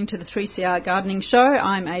are listening to the 3CR Gardening Show.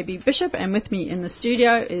 I'm A.B. Bishop, and with me in the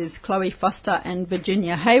studio is Chloe Foster and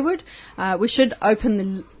Virginia Hayward. We should open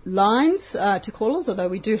the lines to callers, although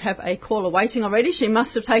we do have a caller waiting already. She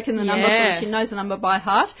must have taken the number, because she knows the number by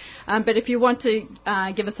heart. But if you want to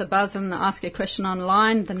give us a buzz and ask a question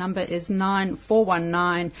online, the number is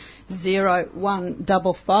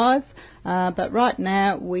 94190155. But right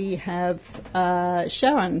now we have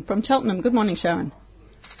Sharon from Cheltenham. Good morning, Sharon.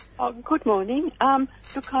 Oh, good morning.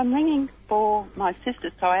 Look, I'm ringing for my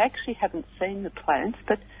sister, so I actually haven't seen the plants,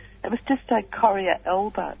 but it was just a Coria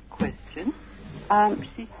alba question.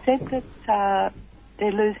 She said that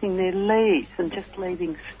they're losing their leaves and just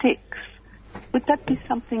leaving sticks. Would that be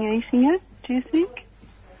something eating it, do you think?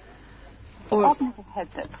 I've never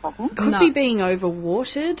had that problem. Could be being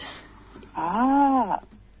overwatered. That's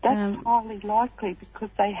highly likely,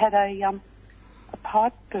 because they had a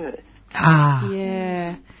pipe burst.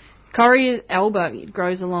 Yeah. Coria alba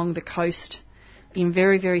grows along the coast in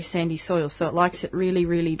very, very sandy soil, so it likes it really,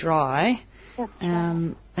 really dry.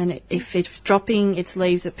 And if it's dropping its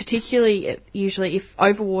leaves, usually if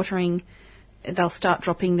overwatering, they'll start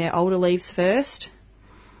dropping their older leaves first.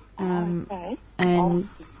 And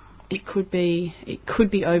it could be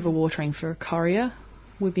overwatering for a Coria,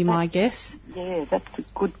 would be my guess. Yeah, that's a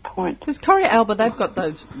good point. Because Coria alba, they've got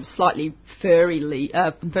those slightly furry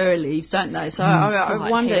leaves, don't they? So I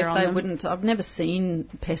wonder if they wouldn't. I've never seen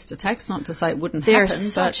pest attacks, not to say it wouldn't happen.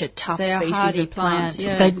 They're such a tough species of plant.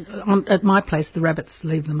 Yeah. At my place, the rabbits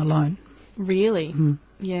leave them alone. Really?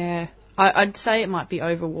 Yeah. I'd say it might be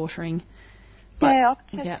overwatering. Yeah, I've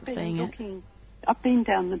just been looking. I've been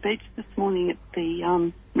down the beach this morning at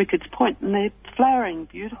the Rickards Point, and they're flowering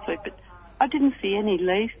beautifully, but I didn't see any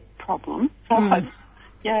leaf problem. So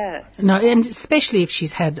No, and especially if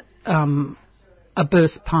she's had a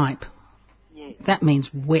burst pipe. Yeah. That means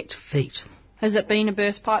wet feet. Has it been a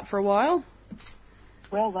burst pipe for a while?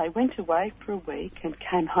 Well, they went away for a week and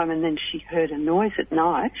came home, and then she heard a noise at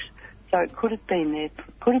night. So it could have been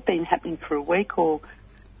happening for a week, or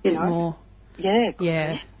more.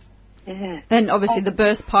 Yeah. And obviously the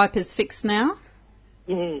burst pipe is fixed now.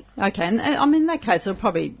 Yes. Okay, and in that case, it'll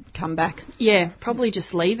probably come back. Yeah, probably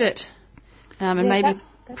just leave it, and maybe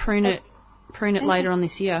prune it later on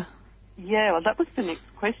this year. Yeah, well, that was the next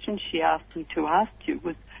question she asked me to ask you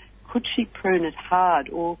was, could she prune it hard,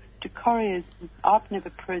 or do correas, I've never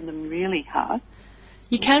pruned them really hard.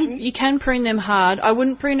 You can prune them hard. I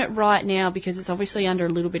wouldn't prune it right now because it's obviously under a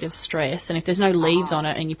little bit of stress, and if there's no leaves on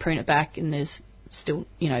it and you prune it back and there's still,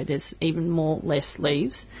 there's even less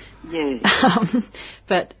leaves. Yeah.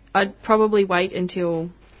 But I'd probably wait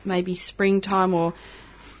until maybe springtime, or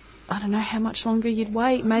I don't know how much longer you'd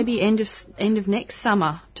wait, maybe end of next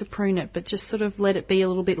summer to prune it, but just sort of let it be a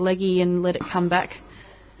little bit leggy and let it come back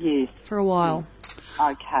for a while.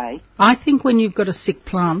 Okay. I think when you've got a sick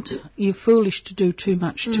plant, you're foolish to do too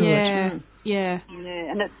much to it. Yeah. Yeah,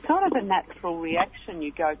 and it's kind of a natural reaction.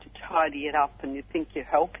 You go to tidy it up and you think you're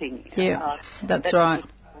helping. Yeah, that's right.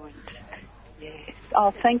 Yes.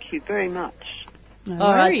 Oh, thank you very much. No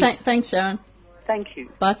All right, worries. thanks, Sharon. Thank you.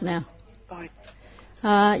 Bye for now. Bye.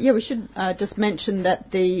 We should just mention that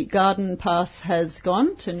the garden pass has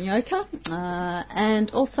gone to Nyoka, and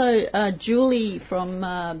also Julie from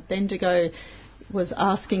Bendigo was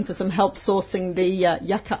asking for some help sourcing the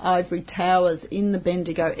yucca ivory towers in the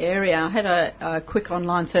Bendigo area. I had a quick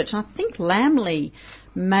online search, and I think Lamley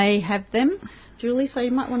may have them, Julie, so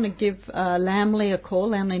you might want to give Lamley a call,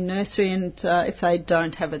 Lamley Nursery, and if they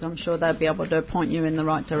don't have it, I'm sure they'll be able to point you in the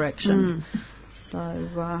right direction. So,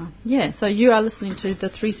 so you are listening to the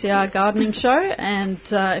 3CR Gardening Show, and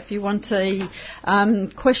if you want a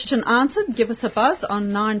question answered, give us a buzz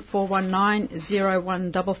on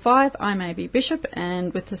 94190155. I'm AB Bishop,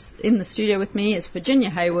 and with us in the studio with me is Virginia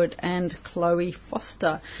Hayward and Chloe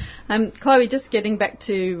Foster. Chloe, just getting back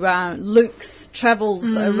to Luke's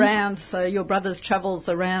travels around, so your brother's travels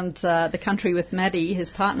around the country with Maddie, his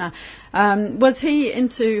partner. Was he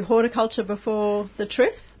into horticulture before the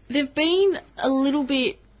trip? They've been a little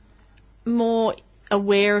bit more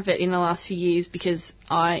aware of it in the last few years because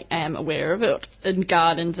I am aware of it in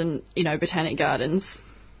gardens and, botanic gardens.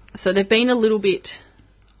 So they've been a little bit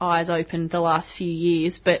eyes open the last few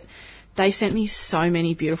years, but they sent me so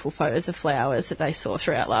many beautiful photos of flowers that they saw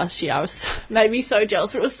throughout last year. Made me so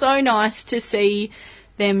jealous, but it was so nice to see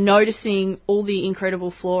them noticing all the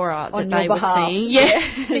incredible flora that they were seeing. Yeah.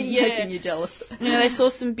 Making you jealous. They saw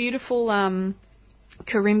some beautiful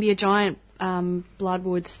Carimbia giant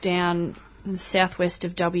bloodwoods down in the southwest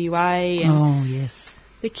of WA, and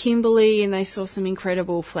the Kimberley, and they saw some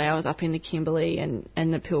incredible flowers up in the Kimberley and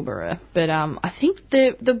the Pilbara. But I think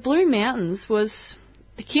the Blue Mountains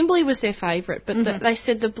the Kimberley was their favourite, but they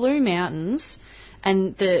said the Blue Mountains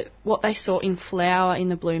and what they saw in flower in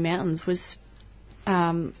the Blue Mountains was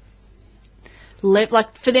for them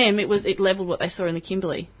it levelled what they saw in the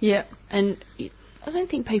Kimberley. Yeah, and I don't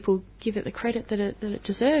think people give it the credit that it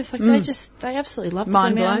deserves. Like they absolutely love the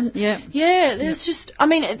Mind Blue Mountains. blown. Yeah. There's just,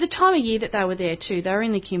 at the time of year that they were there too, they were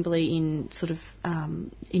in the Kimberley in sort of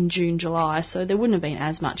in June, July, so there wouldn't have been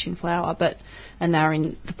as much in flower, and they were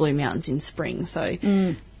in the Blue Mountains in spring, so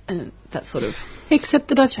and that sort of. Except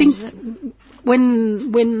that I think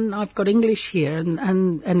when I've got English here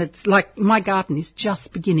and it's like my garden is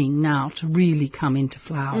just beginning now to really come into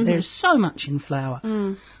flower. There's so much in flower,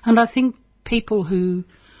 and I think people who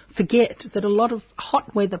forget that a lot of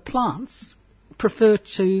hot weather plants prefer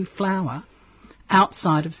to flower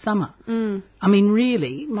outside of summer.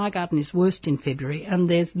 Really, my garden is worst in February,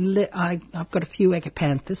 and I've got a few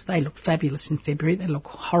agapanthus. They look fabulous in February. They look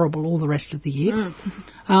horrible all the rest of the year.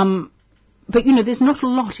 But, there's not a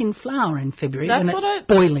lot in flower in February when it's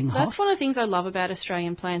boiling hot. That's one of the things I love about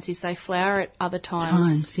Australian plants is they flower at other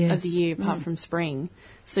times of the year apart from spring.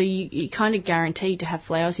 So you're kind of guaranteed to have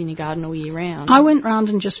flowers in your garden all year round. I went round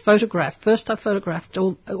and just photographed. First I photographed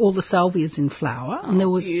all the salvias in flower, and there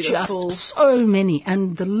was just so many,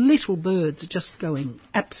 and the little birds are just going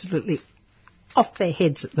absolutely off their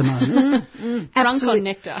heads at the moment. Drunk on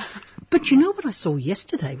nectar. But you know what I saw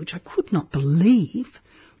yesterday, which I could not believe?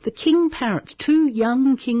 The king parrots, 2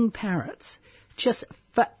 young king parrots, just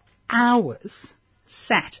for hours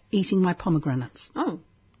sat eating my pomegranates. Oh.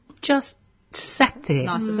 Just sat there.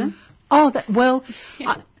 Nice of them. Oh,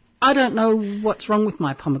 I don't know what's wrong with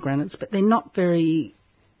my pomegranates, but they're not very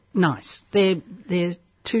nice. They're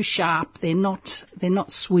too sharp. They're not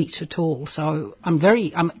sweet at all. So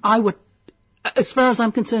I would, as far as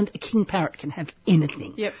I'm concerned, a king parrot can have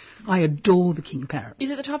anything. Yep. I adore the king parrots.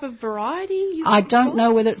 Is it the type of variety? I don't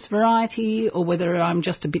know whether it's variety or whether I'm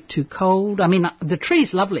just a bit too cold. The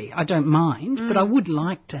tree's lovely. I don't mind, but I would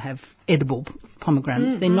like to have edible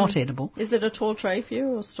pomegranates. They're not edible. Is it a tall tree for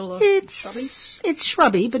you or still shrubby? It's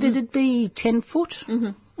shrubby, but it'd be 10 foot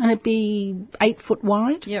and it'd be 8 foot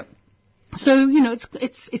wide. Yep. So,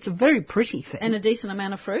 it's a very pretty thing. And a decent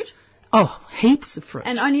amount of fruit? Oh, heaps of fruit.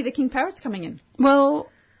 And only the king parrots coming in? Well,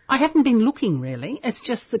 I haven't been looking, really. It's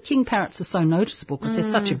just the king parrots are so noticeable because they're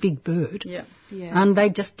such a big bird. Yeah. And they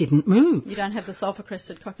just didn't move. You don't have the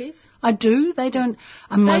sulphur-crested cockies? I do. They don't.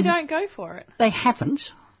 They don't go for it. They haven't.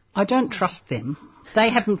 I don't trust them. They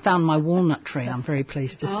haven't found my walnut tree, I'm very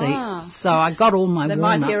pleased to see. So I got all my They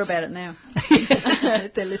walnuts. might hear about it now.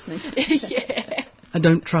 They're listening. Yeah. I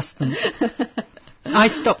don't trust them. I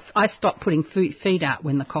stopped putting feed out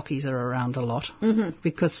when the cockies are around a lot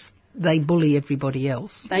because they bully everybody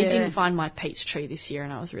else. They didn't find my peach tree this year,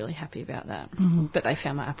 and I was really happy about that. But they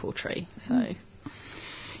found my apple tree, so...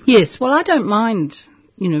 Yes, well, I don't mind,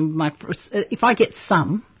 if I get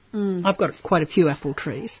some, I've got quite a few apple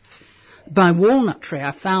trees. My walnut tree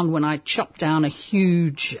I found when I chopped down a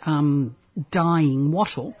huge dying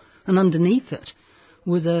wattle, and underneath it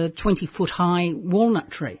was a 20-foot high walnut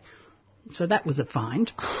tree. So that was a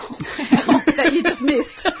find. That you just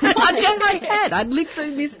missed. I'd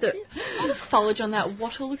literally missed it. The foliage on that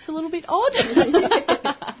wattle looks a little bit odd.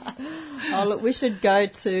 Oh, look, we should go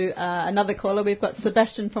to another caller. We've got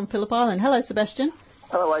Sebastian from Phillip Island. Hello, Sebastian.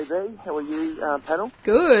 Hello, AB. How are you, panel?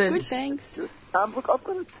 Good. Good, thanks. Look, I've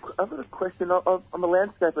got a question. I'm a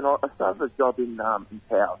landscaper, and I started a job in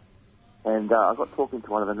Powell, and I got talking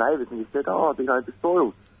to one of the neighbours, and he said, the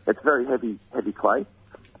soil, it's very heavy clay.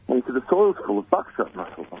 And he said, the soil's full of buckshot. And I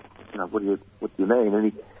thought, what do you mean?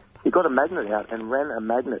 And he got a magnet out and ran a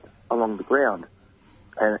magnet along the ground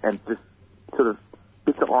and just sort of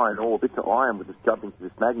bits of iron would just jump into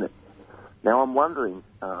this magnet. Now I'm wondering,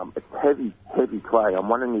 it's heavy clay. I'm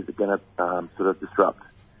wondering, is it going to sort of disrupt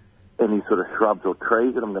any sort of shrubs or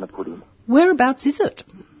trees that I'm going to put in? Whereabouts is it?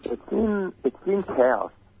 It's in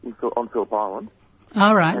Cowes on Phillip Island.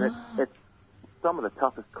 All right. And it's some of the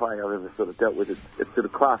toughest clay I've ever sort of dealt with. It's sort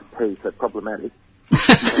of class P, so problematic.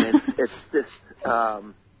 And it's just,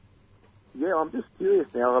 I'm just curious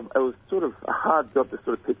now. It was sort of a hard job to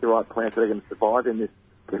sort of pick the right plants that are going to survive in this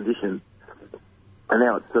condition. And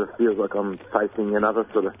now it sort of feels like I'm facing another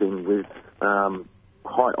sort of thing with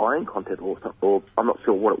high iron content or I'm not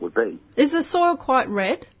sure what it would be. Is the soil quite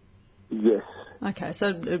red? Yes. Okay,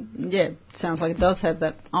 so, sounds like it does have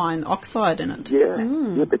that iron oxide in it.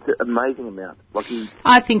 Yeah, but it's an amazing amount.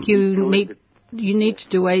 I think you need to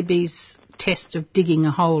do AB's test of digging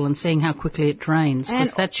a hole and seeing how quickly it drains,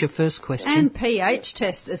 because that's your first question. And pH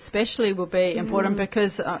test especially will be important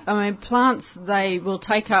because, plants, they will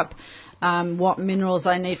take up what minerals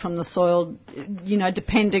they need from the soil,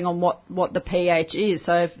 depending on what the pH is.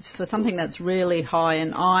 So for something that's really high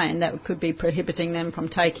in iron, that could be prohibiting them from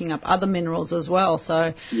taking up other minerals as well.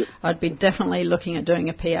 So I'd be definitely looking at doing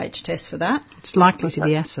a pH test for that. It's likely to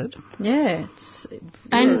be acid. Yeah.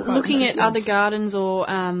 And looking at other gardens or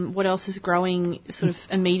what else is growing sort of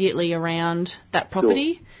immediately around that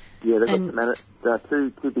property. Sure. Yeah, they've got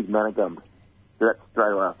two big manna gums. So that's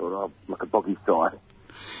straight away I thought, like a boggy site.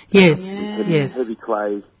 Yes. Heavy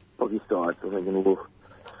clay, boggy sides. I'm thinking, well,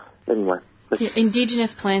 anyway.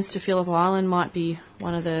 Indigenous plants to Phillip Island might be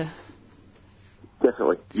one of the...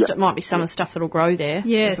 Definitely. Might be some of the stuff that'll grow there.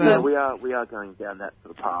 Yeah, so we are going down that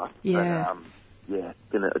sort of path. Yeah. But,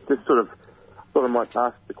 it's just sort of I might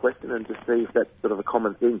ask the question and just see if that's sort of a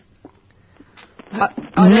common thing.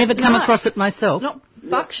 I've never come across it myself. Not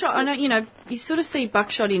buckshot. I know, you sort of see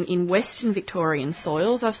buckshot in Western Victorian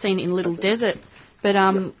soils. I've seen it in Little Desert. But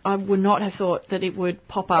I would not have thought that it would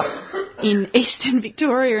pop up in Eastern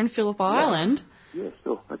Victoria and Phillip Island. Yeah,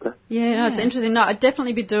 sure, okay. Yeah, no, it's interesting. No, I'd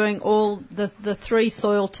definitely be doing all the 3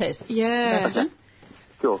 soil tests. Yeah. Sebastian.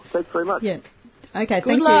 Sure, thanks very much. Yeah. Okay,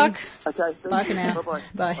 Good luck. Okay, bye for now. Bye-bye.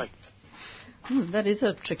 Bye. That is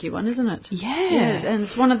a tricky one, isn't it? Yeah. And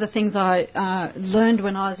it's one of the things I learned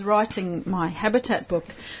when I was writing my habitat book.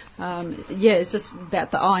 It's just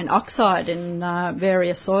about the iron oxide in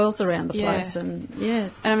various soils around the place.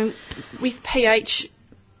 And with pH,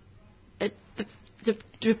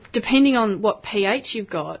 depending on what pH you've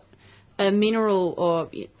got, a mineral or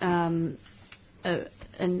an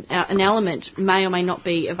element may or may not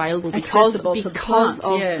be available because of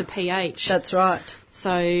the pH. That's right.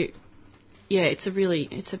 So, it's a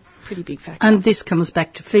pretty big factor. And this comes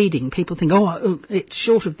back to feeding. People think, it's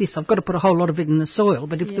short of this, I've got to put a whole lot of it in the soil.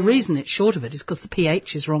 But if the reason it's short of it is because the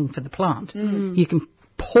pH is wrong for the plant, you can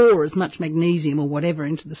pour as much magnesium or whatever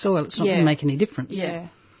into the soil, it's not going to make any difference.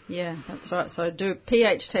 Yeah, that's right. So do a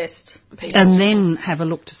pH test. Then have a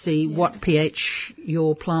look to see what pH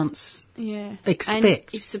your plants expect. And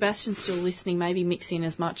if Sebastian's still listening, maybe mix in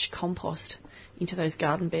as much compost into those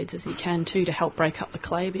garden beds as you can too, to help break up the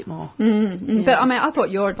clay a bit more. But I mean, I thought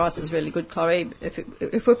your advice was really good, Chloe.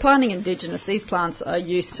 If we're planting indigenous, these plants are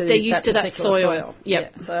used to that soil.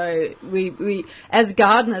 Yep. Yeah. So we as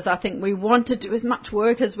gardeners, I think we want to do as much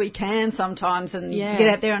work as we can sometimes, and get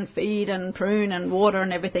out there and feed and prune and water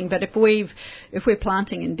and everything. But if we're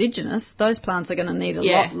planting indigenous, those plants are going to need a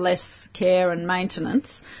lot less care and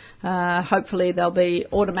maintenance. Hopefully, they'll be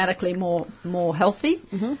automatically more healthy.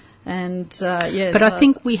 But I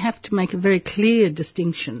think we have to make a very clear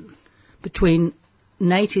distinction between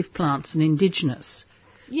native plants and indigenous.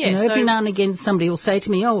 Yeah, every now and again somebody will say to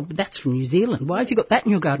me, "Oh, but that's from New Zealand. Why have you got that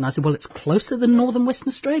in your garden?" I said, "Well, it's closer than northern Western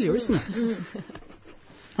Australia, isn't it?"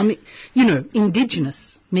 I mean,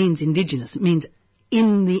 indigenous means indigenous. It means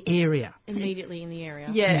in the area. Immediately in the area.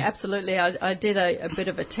 Yeah, absolutely. I did a bit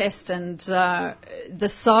of a test, and the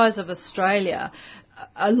size of Australia,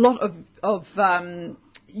 a lot of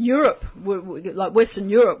Europe, like Western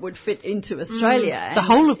Europe, would fit into Australia. The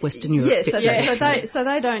whole of Western Europe. So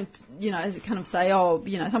they don't, kind of say,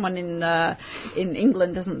 someone in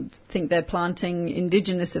England doesn't think they're planting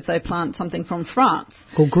indigenous if they plant something from France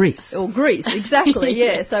or Greece. Exactly.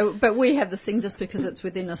 Yeah. So, but we have this thing just because it's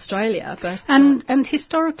within Australia. But and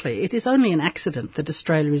historically, it is only an accident that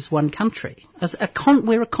Australia is one country. As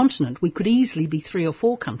we're a continent. We could easily be 3 or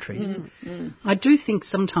 4 countries. I do think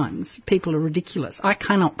sometimes people are ridiculous. I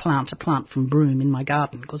cannot plant a plant from Broome in my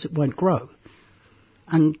garden because it won't grow.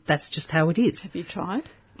 And that's just how it is. Have you tried?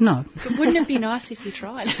 No. But wouldn't it be nice if you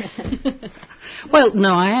tried? Well,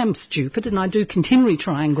 no, I am stupid, and I do continually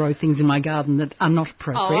try and grow things in my garden that are not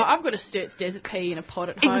appropriate. Oh, I've got a Sturt's Desert Pea in a pot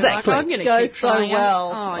at home. Exactly. I'm going to keep trying. So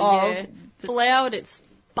well. Yeah. Flowered its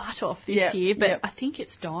butt off this year, but I think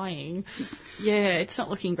it's dying. Yeah, it's not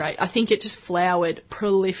looking great. I think it just flowered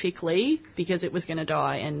prolifically because it was going to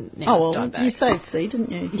die, and now it's died back. You saved seed, didn't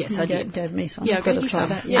you? Yes, I did. Gave me some. Yeah, I've got to try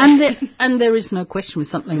that. Yeah. And there is no question with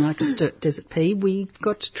something like a Sturt Desert Pea. We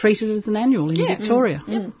got treated as an annual in Victoria.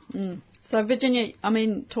 So, Virginia, I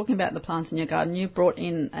mean, talking about the plants in your garden, you've brought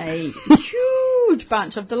in a huge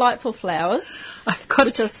bunch of delightful flowers,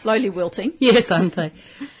 which are slowly wilting. Yes, aren't they?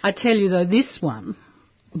 I tell you, though,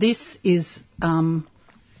 this is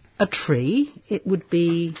a tree. It would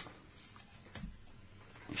be...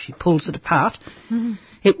 She pulls it apart.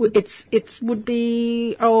 It would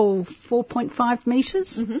be 4.5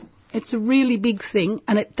 metres. It's a really big thing,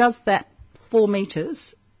 and it does that 4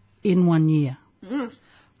 metres in 1 year.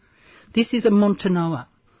 This is a Montanoa.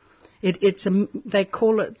 They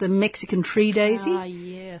call it the Mexican tree daisy. Ah,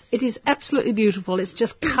 yes. It is absolutely beautiful. It's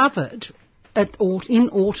just covered in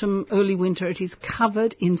autumn, early winter. It is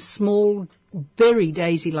covered in small, very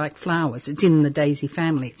daisy-like flowers. It's in the daisy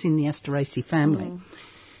family. It's in the Asteraceae family.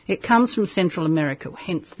 It comes from Central America,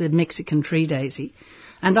 hence the Mexican tree daisy.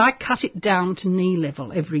 And I cut it down to knee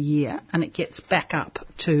level every year, and it gets back up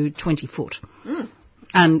to 20 foot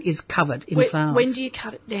and is covered in flowers. When do you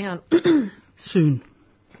cut it down? Soon.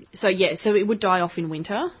 So it would die off in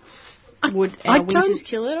winter? Would our winters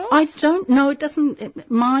kill it off? I don't know. It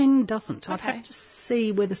doesn't. Mine doesn't. Okay. I'd have to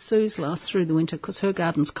see whether Sue's lasts through the winter because her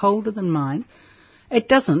garden's colder than mine. It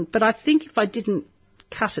doesn't, but I think if I didn't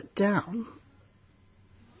cut it down...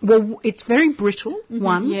 Well, it's very brittle, so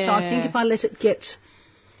I think if I let it get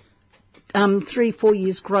 3-4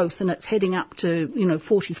 years growth and it's heading up to,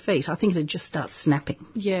 40 feet, I think it'd just start snapping.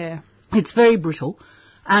 Yeah. It's very brittle.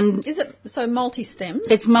 And is it so multi-stemmed?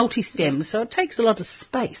 It's multi-stemmed, so it takes a lot of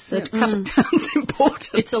space. So to cut it down is important.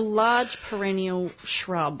 It's a large perennial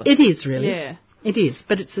shrub. It is, really. Yeah. It is,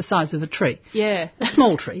 but it's the size of a tree. Yeah. A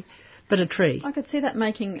small tree, but a tree. I could see that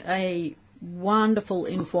making a wonderful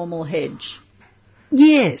informal hedge.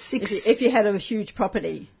 Yes. If you had a huge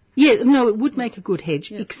property. Yeah, no, it would make a good hedge,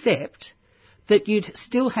 except that you'd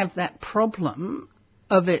still have that problem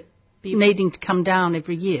of it needing to come down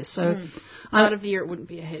every year. So part of the year it wouldn't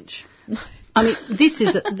be a hedge. I mean,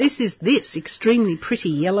 this extremely pretty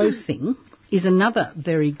yellow thing is another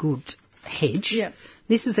very good hedge. Yep.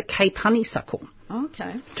 This is a Cape honeysuckle.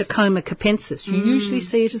 Okay. Tacoma capensis. You usually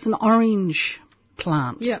see it as an orange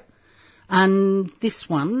plant. Yep. And this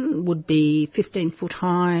one would be 15 foot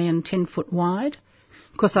high and 10 foot wide.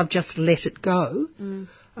 Because I've just let it go.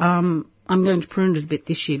 I'm going to prune it a bit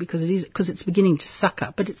this year because it's beginning to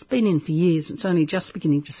sucker. But it's been in for years. It's only just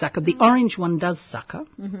beginning to sucker. The orange one does sucker.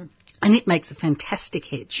 And it makes a fantastic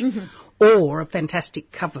hedge or a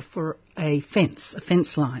fantastic cover for a fence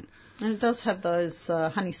line. And it does have those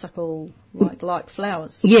honeysuckle-like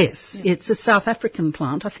flowers. Yes, it's a South African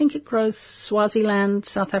plant. I think it grows Swaziland,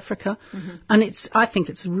 South Africa, and I think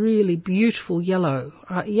it's really beautiful yellow.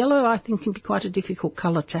 Yellow, I think, can be quite a difficult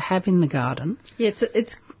colour to have in the garden. Yeah,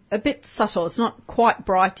 it's a bit subtle. It's not quite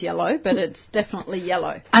bright yellow, but it's definitely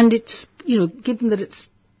yellow. And it's, given that it's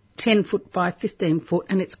 10 foot by 15 foot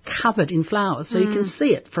and it's covered in flowers, so you can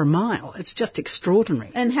see it for a mile. It's just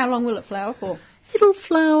extraordinary. And how long will it flower for? It'll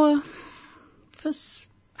flower for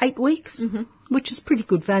 8 weeks, which is pretty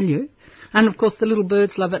good value. And, of course, the little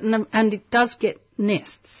birds love it. And it does get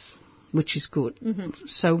nests, which is good.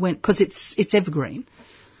 So because it's evergreen.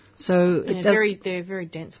 So and they're a very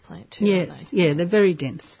dense plant too. Yes, aren't they? they're very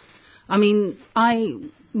dense. I mean,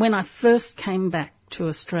 when I first came back to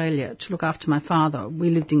Australia to look after my father, we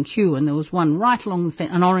lived in Kew, and there was one right along the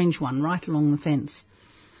fence, an orange one right along the fence.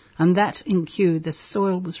 And that in Kew, the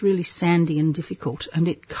soil was really sandy and difficult, and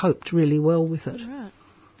it coped really well with it. Right.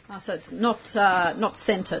 Oh, so it's not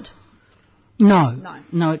scented. No,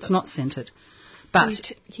 it's not scented.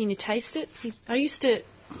 But Can you taste it? You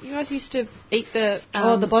guys used to eat the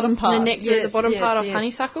bottom part, the nectar, the bottom part of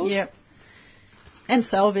honeysuckles. Yep. And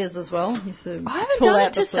salvias as well. I haven't done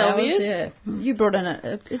it to salvias. Yeah. You brought in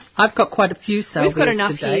I've got quite a few salvias. We've got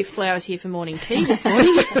enough flowers here for morning tea this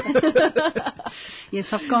morning.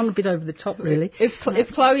 Yes, I've gone a bit over the top, really. If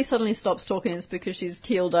Chloe suddenly stops talking, it's because she's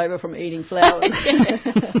keeled over from eating flowers.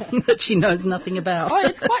 That she knows nothing about. Oh,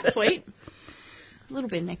 it's quite sweet. A little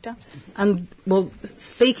bit of nectar. And, well,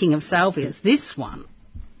 speaking of salvias, this one,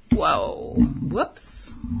 whoa,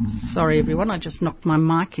 whoops. Sorry, everyone, I just knocked my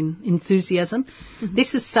mic in enthusiasm.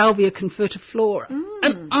 This is Salvia convertiflora.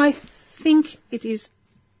 And I think it is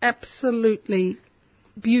absolutely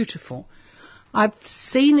beautiful. I've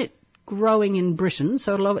seen it growing in Britain,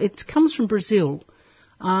 so it comes from Brazil.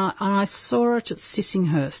 And I saw it at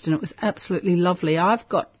Sissinghurst, and it was absolutely lovely. I've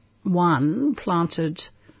got one planted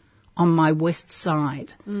on my west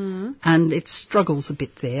side, and it struggles a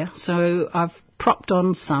bit there. So I've propped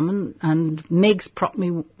on some, and Meg's propped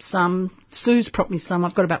me some, Sue's propped me some.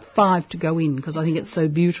 I've got about 5 to go in because I think it's so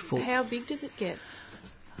beautiful. How big does it get?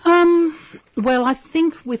 Well, I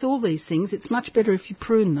think with all these things, it's much better if you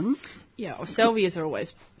prune them. Yeah, or salvias are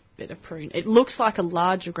always better pruned. It looks like a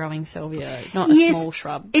larger growing salvia, not a small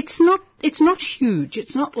shrub. It's not huge.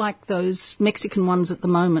 It's not like those Mexican ones at the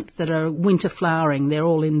moment that are winter flowering. They're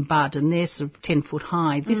all in bud and they're sort of 10 foot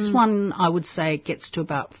high. This one, I would say, gets to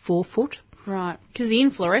about 4 foot. Right, because the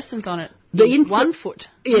inflorescence on it is 1 foot.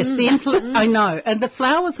 Yes, I know. And the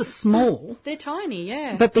flowers are small. They're tiny,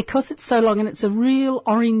 yeah. But because it's so long and it's a real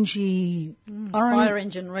orangey... Fire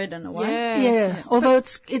engine red in a way. Yeah. Although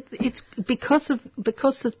it's because of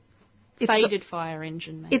faded fire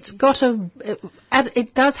engine, maybe. It's got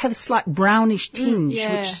it does have a slight brownish tinge,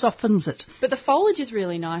 which softens it. But the foliage is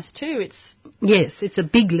really nice too. Yes, it's a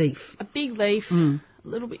big leaf. A big leaf, a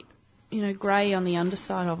little bit, grey on the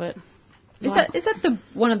underside of it. Is that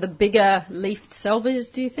one of the bigger leafed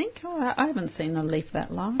salvias, do you think? Oh, I haven't seen a leaf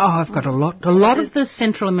that long. Oh, I've got a lot. A lot of the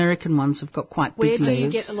Central American ones have got quite big leaves. Where do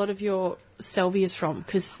you get a lot of your salvias from?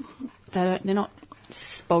 Because they're not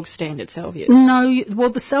bog standard salvias. No,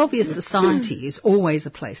 well, the Salvia Society is always a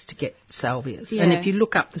place to get salvias. Yeah. And if you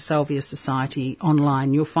look up the Salvia Society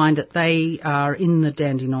online, you'll find that they are in the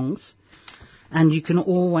Dandenongs, and you can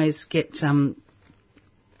always get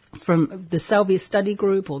from the Salvia Study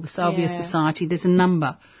Group or the Salvia Society. There's a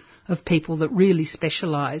number of people that really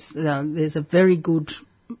specialise. There's a very good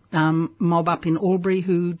mob up in Albury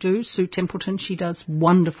who do. Sue Templeton, she does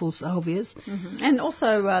wonderful salvias. And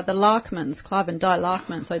also the Larkmans, Clive and Di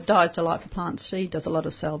Larkman, so Di's Delight for Plants, she does a lot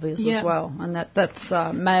of salvias as well. And that's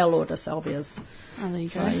mail order salvias. Oh, there you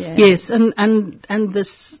go. Yes, and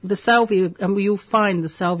the salvia, and you'll find the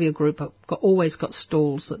salvia group have always got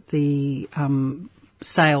stalls at the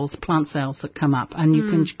plant sales that come up, and you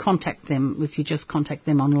can contact them if you just contact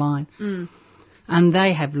them online. And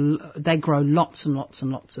they grow lots and lots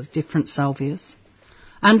and lots of different salvias.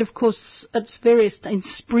 And of course, in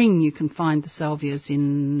spring you can find the salvias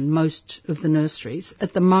in most of the nurseries.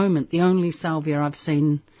 At the moment, the only salvia I've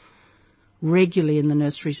seen regularly in the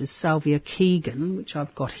nurseries is Salvia Keegan, which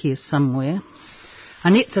I've got here somewhere.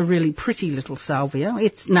 And it's a really pretty little salvia.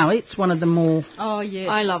 It's one of the more... Oh, yes.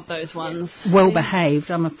 I love those ones. Well-behaved.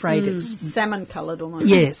 I'm afraid it's... salmon-coloured almost.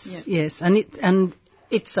 Yes. And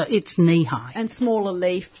it's knee-high. And smaller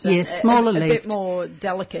leafed. Yes, smaller leafed. A bit more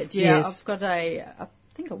delicate, yeah. Yes. I've got I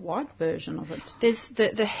think a white version of it. There's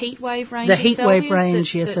the Heatwave range. The Heatwave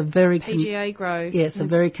range, yes, are very... PGA grow. Yes, are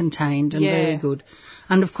very contained and very good.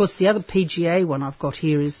 And, of course, the other PGA one I've got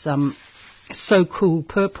here is So Cool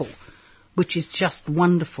Purple, which is just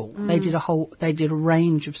wonderful. They did a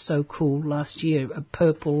range of So Cool last year, a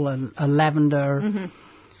purple, a lavender,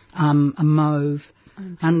 a mauve.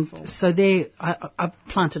 And so I've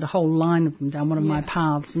planted a whole line of them down one of my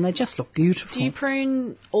paths, and they just look beautiful. Do you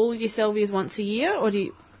prune all of your salvias once a year, or do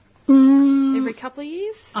you... Every couple of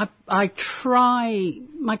years? I try.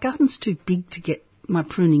 My garden's too big to get my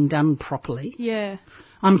pruning done properly. Yeah.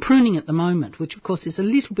 I'm pruning at the moment, which of course is a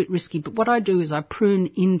little bit risky, but what I do is I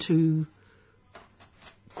prune into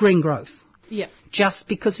green growth. Yeah. Just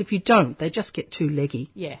because if you don't, they just get too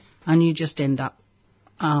leggy. Yeah. And you just end up,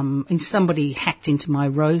 and somebody hacked into my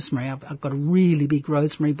rosemary. I've got a really big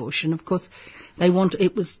rosemary bush, and of course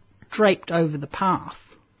it was draped over the path,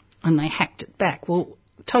 and they hacked it back. Well,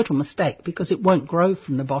 total mistake, because it won't grow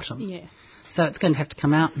from the bottom. Yeah. So it's going to have to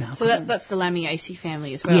come out now. So that's the Lamiaceae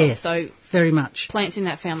family as well. Yes, so very much. Plants in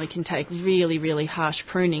that family can take really, really harsh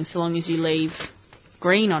pruning so long as you leave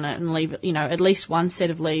green on it and leave, at least one set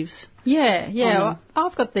of leaves. Yeah. Well,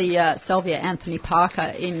 I've got the Salvia Anthony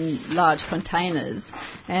Parker in large containers,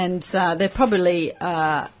 and they're probably,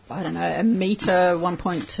 a metre,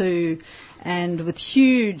 1.2, and with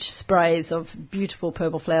huge sprays of beautiful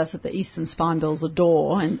purple flowers that the eastern spinebills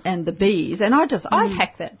adore, and the bees. And I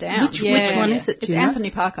hack that down. Which one is it? It's Anthony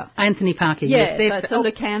Parker. Anthony Parker, yes. Yeah, so it's a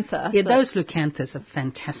leucantha. Yeah, those leucanthas are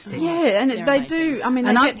fantastic. Yeah, and they amazing. do. I mean,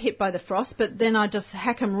 they get hit by the frost, but then I just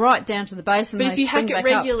hack them right down to the base, and But if you hack it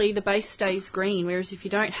regularly, up. the base stays green. Whereas if you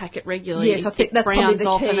don't hack it regularly, yes, I think that's probably the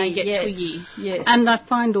off key. and they get yes. twiggy. Yes. And I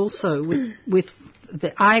find also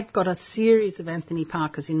I've got a series of Anthony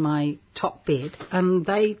Parkers in my top bed, and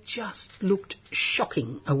they just looked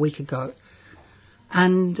shocking a week ago.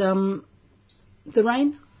 And the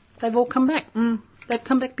rain, they've all come back. They've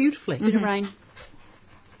come back beautifully. Bit of rain.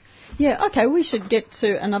 Yeah, okay, we should get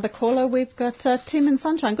to another caller. We've got Tim in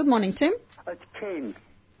Sunshine. Good morning, Tim. It's Ken.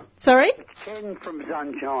 Sorry? It's Ken from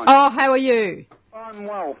Sunshine. Oh, how are you? I'm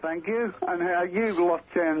well, thank you. And how you lot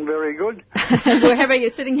sound very good. We're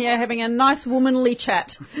sitting here having a nice womanly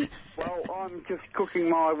chat. Well, I'm just cooking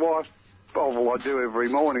my wife. Well, I do every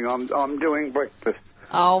morning. I'm doing breakfast.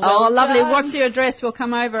 Oh, lovely. done. What's your address? We'll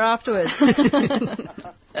come over afterwards. What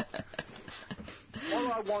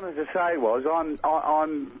I wanted to say was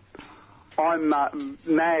I'm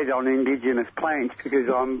mad on indigenous plants because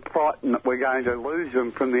I'm frightened that we're going to lose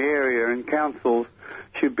them from the area, and councils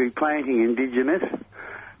should be planting indigenous.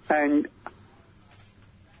 And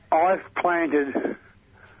I've planted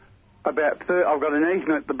I've got an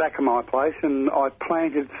easement at the back of my place, and I've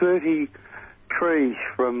planted 30 trees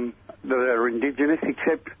that are indigenous,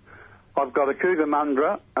 except I've got a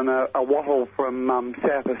Cootamundra and a wattle from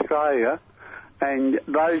South Australia. And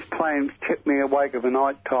those plants kept me awake of a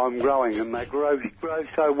night time growing, and they grow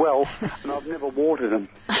so well, and I've never watered them.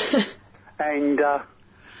 And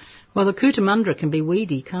well, the Cootamundra can be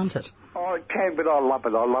weedy, can't it? Oh, it can, but I love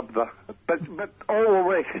it. But all the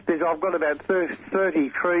rest, I've got about 30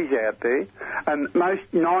 trees out there, and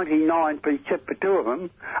most 99, except for 2 of them,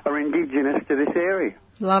 are indigenous to this area.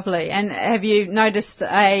 Lovely. And have you noticed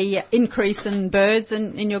a increase in birds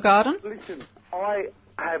in your garden? Listen, I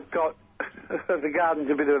have got. The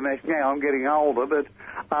garden's a bit of a mess now. I'm getting older, but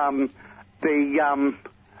I've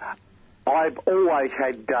always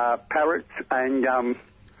had parrots, and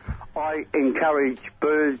I encourage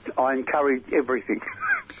birds. I encourage everything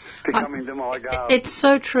to come into my garden. It's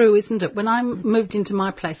so true, isn't it? When I moved into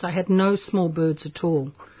my place, I had no small birds at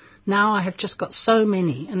all. Now I have just got so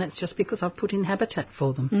many, and it's just because I've put in habitat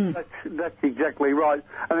for them. That's exactly right,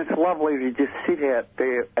 and it's lovely to just sit out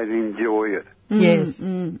there and enjoy it. Yes.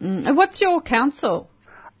 And what's your council?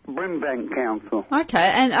 Brimbank Council. Okay,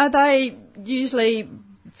 and are they usually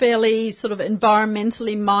fairly sort of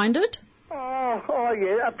environmentally minded? Oh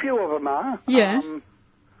yeah, a few of them are. Yeah.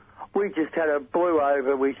 We just had a blue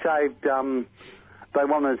over. We saved. They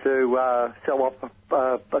wanted to sell off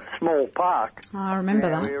a small park. I remember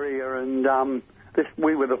in our that area, and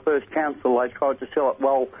we were the first council. They tried to sell it.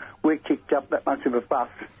 Well, we kicked up that much of a fuss.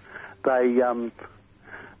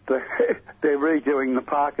 They're redoing the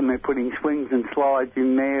park, and they're putting swings and slides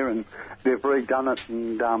in there, and they've redone it,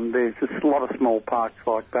 and there's just a lot of small parks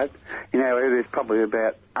like that. In our area, there's probably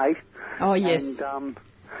about 8. Oh, yes. And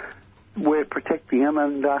we're protecting them,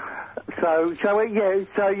 and so.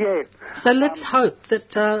 So let's hope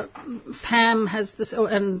that Pam has this,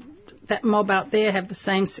 and that mob out there have the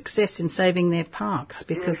same success in saving their parks,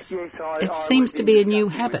 because it seems to be a new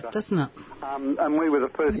habit, doesn't it? And we were the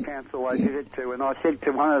first council I did it to, and I said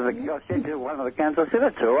to one of the councils, I said,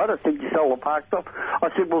 it's all right. I said, you sell the parks off. I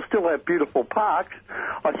said, we'll still have beautiful parks.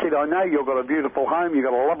 I said, I know you've got a beautiful home, you've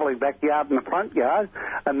got a lovely backyard and a front yard,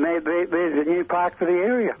 and there's a new park for the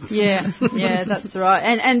area. Yeah, that's right.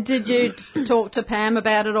 And did you talk to Pam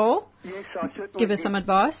about it all? Yes, I certainly Give her did. some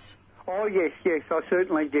advice? Oh, yes, I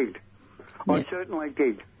certainly did. Yeah. I certainly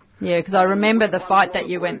did. Yeah, because I remember the fight that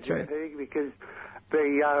you went through. Because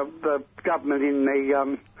the government in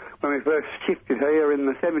the when we first shifted here in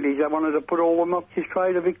the 70s, they wanted to put all the noxious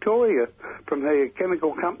trade of Victoria from here,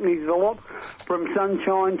 chemical companies, a lot, from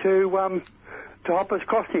Sunshine to Hoppers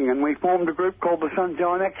Crossing, and we formed a group called the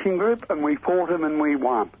Sunshine Action Group, and we fought them and we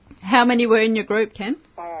won. How many were in your group, Ken?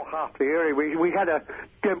 Oh, half the area.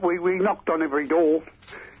 We knocked on every door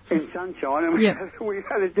in Sunshine, and we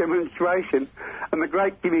had a demonstration, and the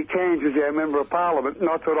great Jimmy Cairns was our Member of Parliament, and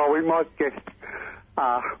I thought, we might get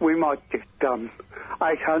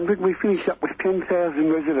 800. We finished up with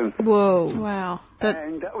 10,000 residents. Whoa! Wow!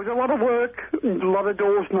 And it was a lot of work, a lot of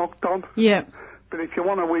doors knocked on. Yeah. But if you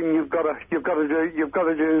want to win, you've got to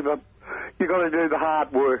do the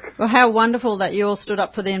hard work. Well, how wonderful that you all stood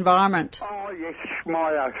up for the environment. Oh yes,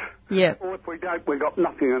 my oath. Yeah. Or if we don't, we've got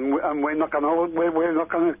nothing, and we're not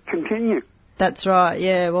going to continue. That's right.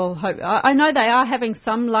 Yeah. Well, I know they are having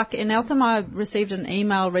some luck in Eltham. I received an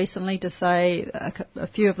email recently to say a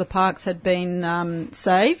few of the parks had been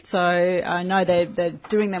saved. So I know they're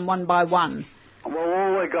doing them one by one. Well,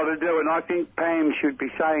 all they've got to do, and I think Pam should be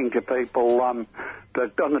saying to people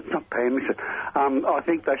it's not Pam, is it? I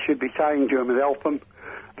think they should be saying to them at Eltham,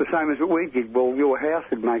 the same as what we did. Well, your house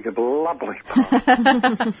would make a lovely park.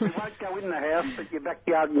 You won't go in the house, but your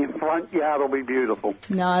backyard and your front yard will be beautiful.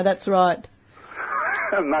 No, that's right.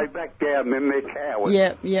 And they back down, then they're cowards.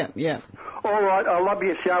 Yeah. All right, I love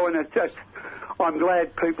your show, and I'm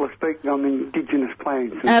glad people are speaking on Indigenous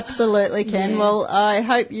plants. Absolutely, Ken. Yeah. Well, I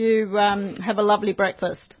hope you have a lovely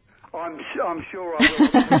breakfast. I'm sure I will.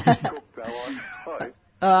 Cook, though, I hope.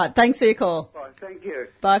 All right, thanks for your call. All right, thank you.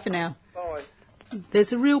 Bye for now. Bye.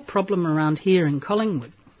 There's a real problem around here in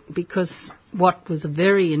Collingwood because what was a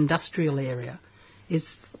very industrial area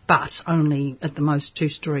but only at the most 2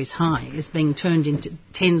 stories high, is being turned into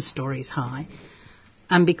 10 stories high.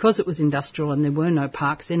 And because it was industrial and there were no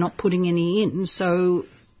parks, they're not putting any in. So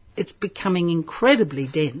it's becoming incredibly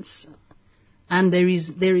dense. And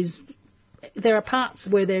there are parts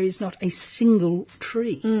where there is not a single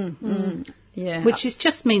tree. Yeah. Which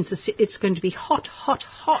just means it's going to be hot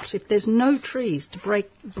if there's no trees to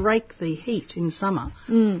break the heat in summer.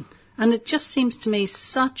 And it just seems to me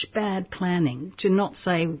such bad planning to not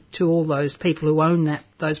say to all those people who own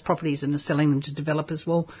those properties and are selling them to developers,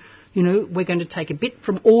 well, we're going to take a bit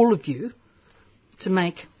from all of you to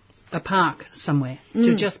make a park somewhere,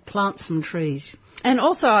 to just plant some trees. And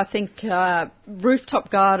also I think rooftop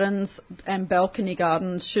gardens and balcony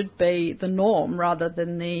gardens should be the norm rather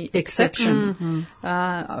than the exception.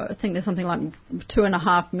 I think there's something like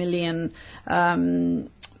 2.5 million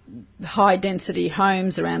high-density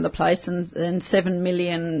homes around the place and 7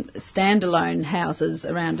 million standalone houses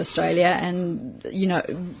around Australia, and,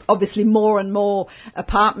 obviously more and more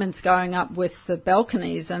apartments going up with the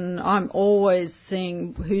balconies, and I'm always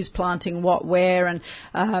seeing who's planting what where, and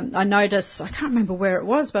I noticed, I can't remember where it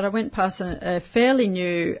was, but I went past a fairly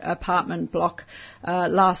new apartment block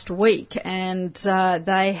last week, and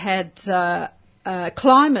they had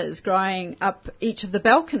climbers growing up each of the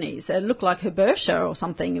balconies. It looked like herbaceous or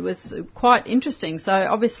something. It was quite interesting. So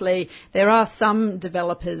obviously there are some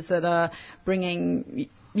developers that are bringing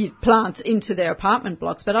plants into their apartment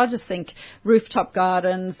blocks, but I just think rooftop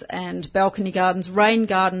gardens and balcony gardens, rain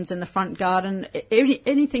gardens in the front garden,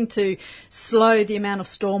 anything to slow the amount of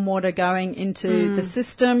stormwater going into the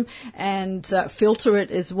system and filter it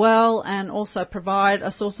as well, and also provide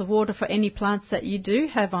a source of water for any plants that you do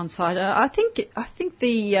have on site. I think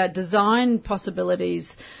the design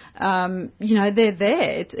possibilities, they're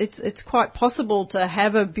there. It's quite possible to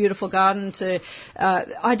have a beautiful garden.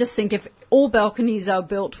 I just think if all balconies are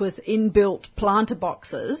built with inbuilt planter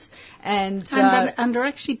boxes and are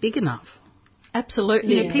actually big enough.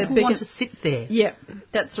 Absolutely. People want to sit there. Yeah,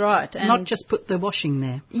 that's right. And not just put the washing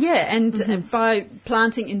there. Yeah, and by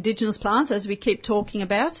planting indigenous plants, as we keep talking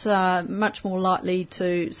about, much more likely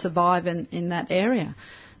to survive in that area.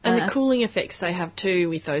 And the cooling effects they have too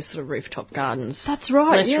with those sort of rooftop gardens. That's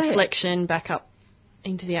right. Less reflection back up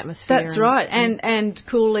into the atmosphere. That's right. And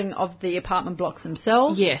cooling of the apartment blocks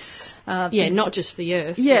themselves. Yes. Not just the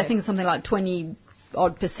earth. Yeah, I think it's something like 20%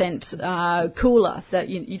 cooler, that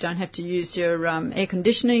you don't have to use your air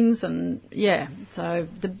conditionings, and so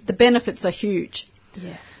the benefits are huge.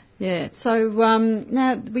 Yeah. Yeah, so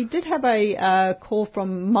now we did have a call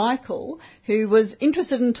from Michael, who was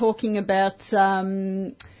interested in talking about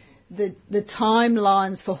the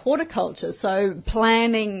timelines for horticulture. So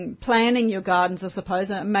planning your gardens, I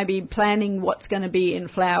suppose, and maybe planning what's going to be in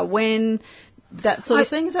flower when, that sort of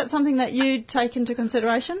thing. Is that something that you take into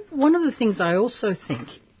consideration? One of the things I also think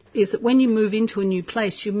is that when you move into a new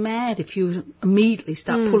place, you're mad if you immediately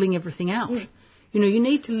start pulling everything out. You know, you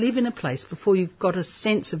need to live in a place before you've got a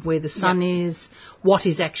sense of where the sun is, what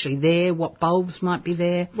is actually there, what bulbs might be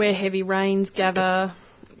there. Where heavy rains gather.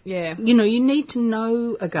 Yeah. You know, you need to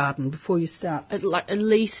know a garden before you start. At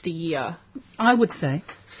least a year. I would say.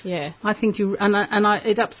 Yeah. I think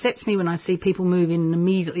it upsets me when I see people move in and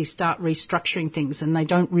immediately start restructuring things and they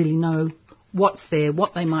don't really know what's there,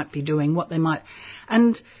 what they might be doing,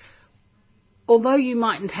 and although you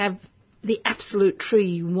mightn't have the absolute tree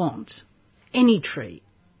you want, any tree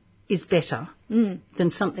is better than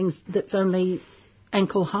something that's only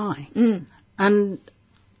ankle high. And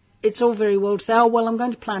it's all very well to say, oh, well, I'm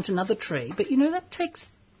going to plant another tree. But, you know, that takes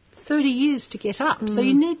 30 years to get up. So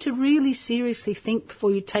you need to really seriously think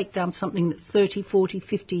before you take down something that's 30, 40,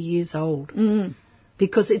 50 years old.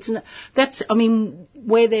 Because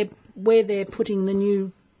where they're putting the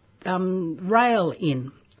new rail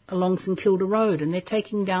in along St Kilda Road, and they're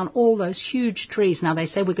taking down all those huge trees. Now, they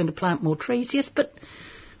say we're going to plant more trees. Yes, but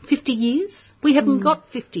 50 years? We haven't got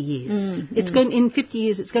 50 years. In 50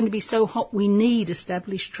 years, it's going to be so hot we need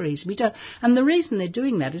established trees. We don't, and the reason they're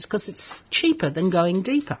doing that is because it's cheaper than going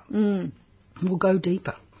deeper. We'll go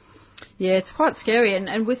deeper. Yeah, it's quite scary.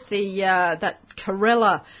 And with the that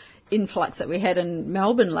Corella influx that we had in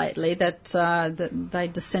Melbourne lately, that they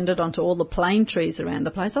descended onto all the plane trees around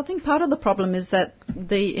the place, I think part of the problem is that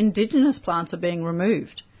the indigenous plants are being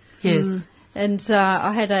removed. Yes. And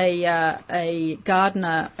I had a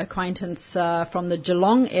gardener acquaintance from the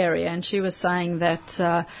Geelong area, and she was saying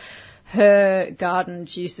that her garden,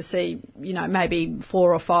 she used to see, you know, maybe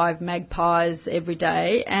 4 or 5 magpies every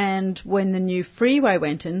day, and when the new freeway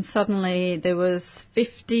went in, suddenly there was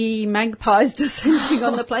 50 magpies descending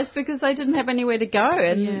on the place because they didn't have anywhere to go,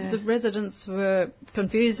 and the residents were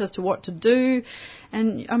confused as to what to do.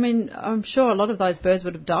 And, I mean, I'm sure a lot of those birds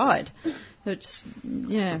would have died. It's,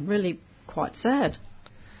 really quite sad.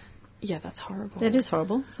 Yeah, that's horrible. That is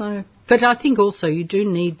horrible. So, but I think also you do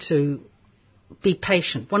need to be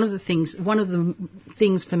patient. One of the things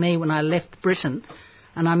for me when I left Britain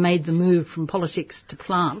and I made the move from politics to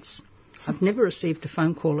plants, I've never received a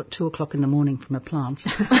phone call at 2:00 in the morning from a plant.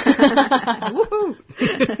 woohoo!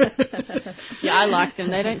 Yeah, I like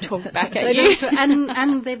them. They don't talk back at you.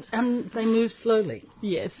 And they move slowly.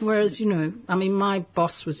 Yes. Whereas, you know, I mean, my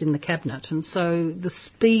boss was in the cabinet, and so the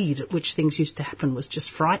speed at which things used to happen was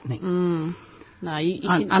just frightening. No, you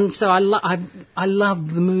can... And so I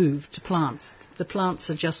love the move to plants. The plants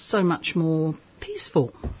are just so much more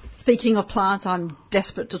peaceful. Speaking of plants, I'm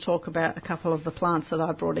desperate to talk about a couple of the plants that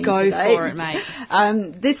I brought in today. Go for it, mate.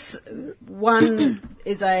 This one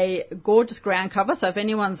is a gorgeous ground cover, so if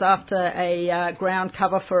anyone's after a ground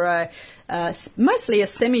cover for mostly a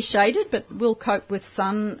semi-shaded, but will cope with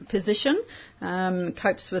sun position,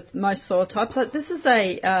 copes with most soil types. So this is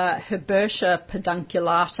a Herbaceae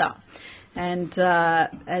pedunculata. And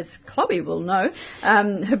as Chloe will know,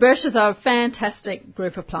 herbaceae are a fantastic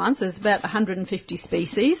group of plants. There's about 150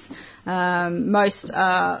 species. Most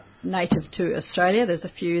are native to Australia. There's a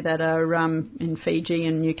few that are in Fiji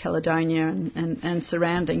and New Caledonia and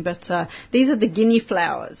surrounding. But these are the guinea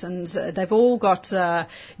flowers, and they've all got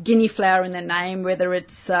guinea flower in their name, whether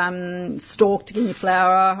it's stalked guinea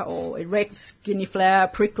flower or erect guinea flower,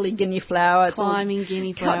 prickly guinea flower, climbing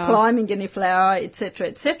guinea flower, etc.,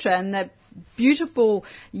 etc. And they're beautiful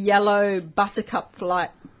yellow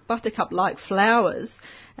buttercup-like flowers.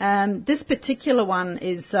 This particular one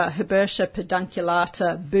is Herbaceae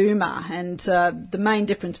pedunculata boomer, and the main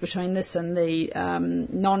difference between this and the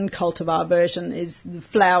non-cultivar version is the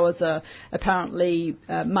flowers are apparently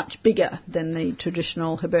much bigger than the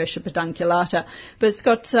traditional Herbaceae pedunculata. But it's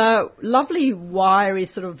got lovely wiry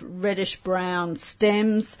sort of reddish-brown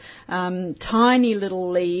stems, tiny little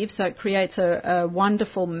leaves, so it creates a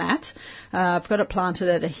wonderful mat. I've got it planted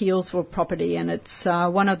at a Healesville property, and it's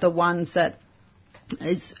one of the ones that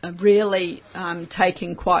is really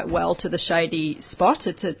taking quite well to the shady spot.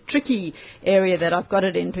 It's a tricky area that I've got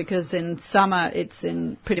it in because in summer it's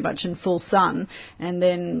in pretty much in full sun, and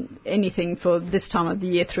then anything for this time of the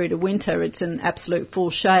year through to winter it's in absolute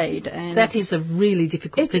full shade. And that is a really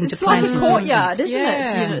difficult thing to plant. It's like a courtyard, isn't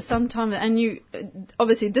it? You know, sometimes, and you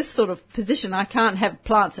obviously this sort of position I can't have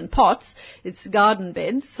plants in pots. It's garden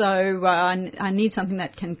beds, so I need something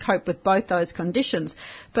that can cope with both those conditions.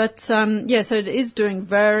 But so it is doing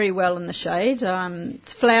very well in the shade.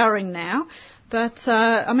 It's flowering now. But,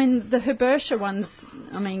 I mean, the Herbaceae ones,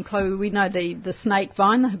 I mean, Chloe, we know the snake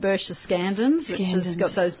vine, the Herbaceae scandens, which has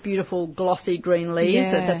got those beautiful glossy green leaves.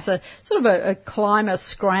 Yeah. That's a sort of a climber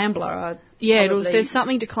scrambler. Yeah, probably. there's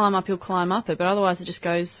something to climb up, he'll climb up it, but otherwise it just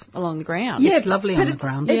goes along the ground. It's lovely on the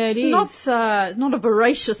ground. It's not a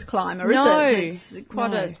voracious climber, No. is it?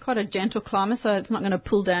 It's quite a gentle climber, so it's not going to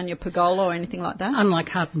pull down your pergola or anything like that. Unlike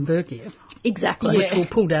Hartenbergia, Exactly. which will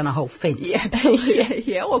pull down a whole fence. Yeah,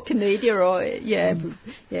 yeah, or Canedia, or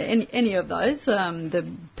any of those.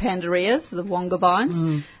 The Pandarias, the Wonga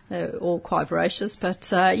vines, they're all quite voracious. But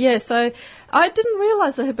so I didn't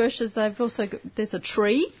realise the Herbaceae. There's a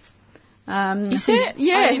tree. Is it?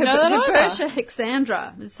 Yeah, I didn't know that either. Herbaceae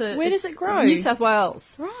hexandra. Where does it grow? New South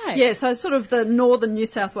Wales. Right. Yeah, so sort of the northern New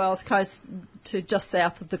South Wales coast to just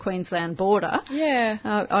south of the Queensland border. Yeah.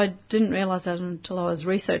 I didn't realise that until I was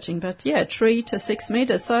researching, but yeah, tree to 6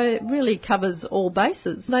 metres, so it really covers all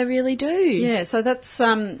bases. They really do. Yeah, so that's...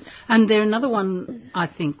 And they're another one, I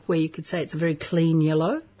think, where you could say it's a very clean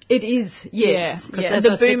yellow. It is, yes. Yeah. And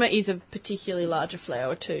the boomer is a particularly larger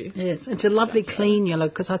flower too. Yes, it's a lovely clean yellow,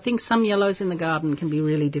 because I think some yellows in the garden can be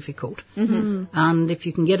really difficult. Mm-hmm. And if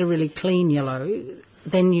you can get a really clean yellow,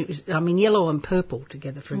 then yellow and purple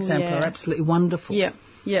together, for example, are absolutely wonderful. Yeah,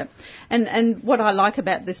 yeah. And what I like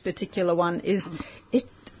about this particular one is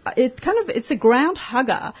it's a ground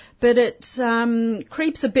hugger, but it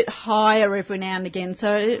creeps a bit higher every now and again,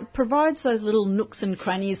 so it provides those little nooks and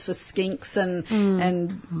crannies for skinks and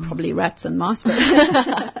probably rats and mice,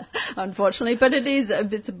 but unfortunately. But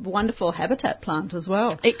it's a wonderful habitat plant as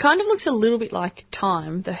well. It kind of looks a little bit like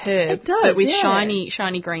thyme, the herb. It does, but with yeah.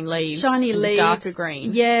 shiny green leaves. Shiny and leaves. darker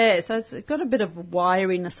green. Yeah, so it's got a bit of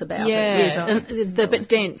wiriness about it. Yes, And a bit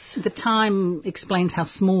dense. The thyme explains how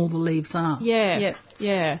small the leaves are. Yeah.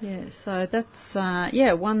 Yeah, so that's,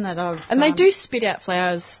 one that I've... And they do spit out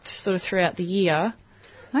flowers sort of throughout the year.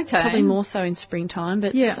 Okay. Probably more so in springtime,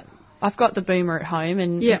 but I've got the boomer at home,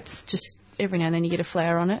 and it's just every now and then you get a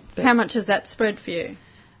flower on it. But how much has that spread for you?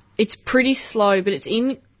 It's pretty slow, but it's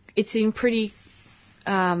in pretty...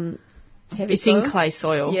 Heavy it's soil? in clay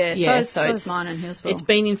soil. Yeah, so it's mine in Hillsville. It's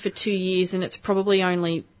been in for 2 years, and it's probably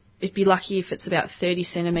it'd be lucky if it's about 30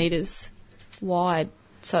 centimetres wide.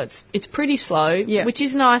 So it's pretty slow, which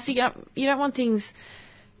is nice. You don't want things...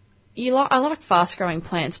 I like fast-growing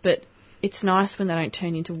plants, but it's nice when they don't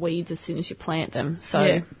turn into weeds as soon as you plant them.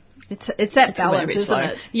 So it's that balance, isn't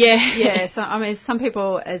it? Yeah. Yeah, so, I mean, some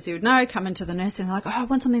people, as you would know, come into the nursery and they're like, I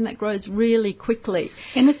want something that grows really quickly.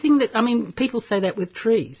 People say that with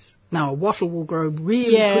trees. Now, a wattle will grow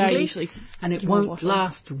really quickly, and it won't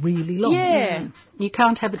last really long. Yeah. You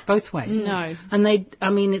can't have it both ways. No. And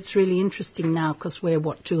it's really interesting now, because we're,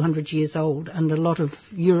 200 years old, and a lot of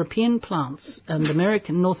European plants and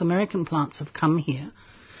North American plants have come here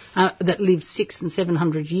that lived 600 and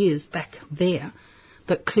 700 years back there,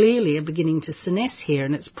 but clearly are beginning to senesce here,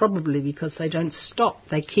 and it's probably because they don't stop.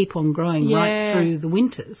 They keep on growing right through the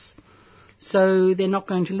winters. So they're not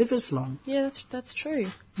going to live as long. Yeah, that's true.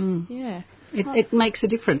 Yeah. It makes a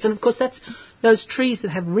difference. And, of course, that's those trees that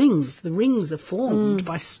have rings. The rings are formed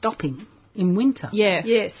by stopping in winter. Yeah.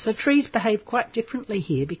 Yes. So trees behave quite differently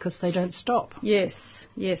here because they don't stop. Yes.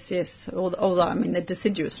 Although, they're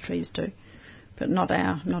deciduous trees too, but not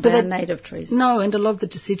our native trees. No, and a lot of the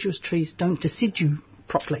deciduous trees don't decidue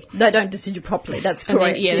properly. They don't decidue properly, that's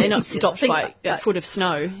correct. They're not stopped by a foot of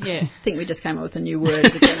snow. Yeah. I think we just came up with a new word.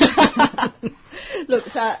 Look,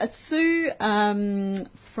 Sue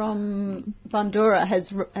from Bandura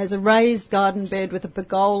has a raised garden bed with a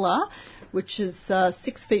pergola, which is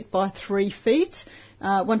 6 feet by 3 feet.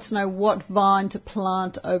 Wants to know what vine to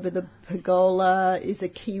plant over the pergola. Is a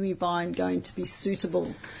kiwi vine going to be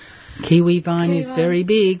suitable? Kiwi vine is very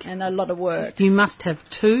big. And a lot of work. You must have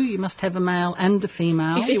two. You must have a male and a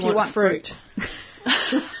female. If you want fruit.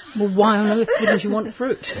 Well, why on earth wouldn't you want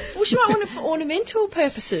fruit? Well, she might want it for ornamental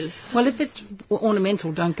purposes. Well, if it's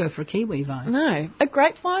ornamental, don't go for a kiwi vine. No. A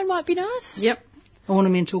grapevine might be nice. Yep.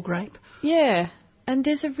 Ornamental grape. Yeah. And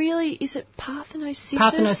there's is it Parthenocyssus?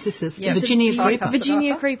 Parthenocyssus, yep. Virginia creeper.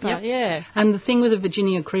 Virginia creeper, yeah. And the thing with a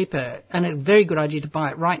Virginia creeper, and a very good idea to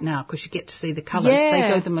buy it right now because you get to see the colours. They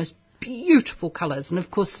go the most beautiful colours. And,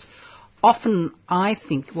 of course, often I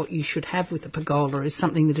think what you should have with a pergola is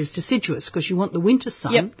something that is deciduous because you want the winter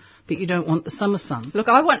sun, but you don't want the summer sun. Look,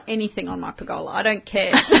 I want anything on my pergola. I don't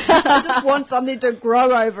care. I just want something to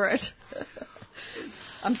grow over it.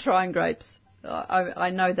 I'm trying grapes.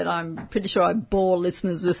 I know that I'm pretty sure I bore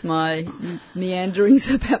listeners with my meanderings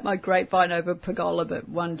about my grapevine over pergola, but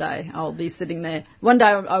one day I'll be sitting there. One day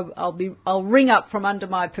I'll ring up from under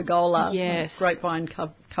my pergola. Yes. Grapevine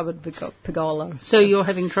covered pergola. So you're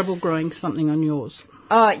having trouble growing something on yours?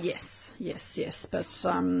 Yes. But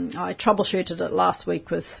I troubleshooted it last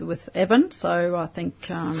week with Evan, so I think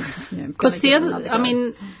because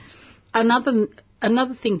another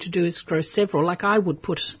another thing to do is grow several. Like I would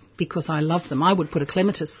put, because I love them, I would put a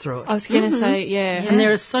clematis through it. I was going to say, yeah. And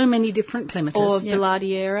there are so many different clematis. Or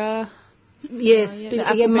Billardiera. Yes, the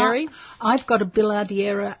appleberry. I've got a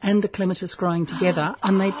Billardiera and a clematis growing together,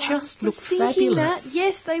 and they just look fabulous.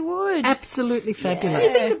 Yes, they would. Absolutely fabulous. Do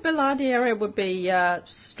you think the Billardiera would be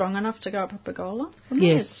strong enough to go up a pergola?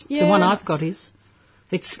 Yes, the one I've got is.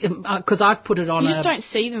 It's because I've put it on. You just don't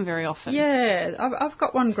see them very often. Yeah, I've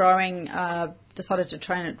got one growing. Decided to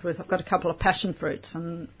train it with. I've got a couple of passion fruits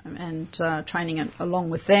and training it along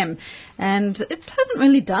with them, and it hasn't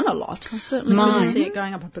really done a lot. I certainly wouldn't see it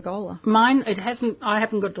going up a pergola. Mine, it hasn't. I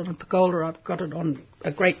haven't got it on a pergola. I've got it on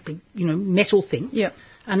a great big, metal thing. Yep.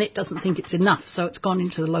 And it doesn't think it's enough, so it's gone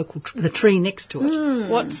into the tree next to it.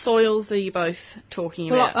 What soils are you both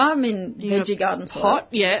talking Well, about? I'm in veggie garden soil. Pot,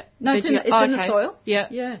 yeah. No, it's in the soil. Yeah.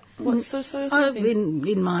 Yeah. What sort of soil is it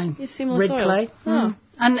In my similar red soil. clay.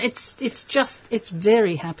 And it's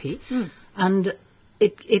very happy. And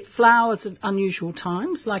it flowers at unusual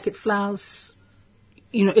times. Like it flowers,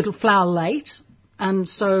 it'll flower late, and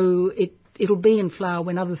so it'll be in flower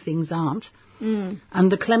when other things aren't.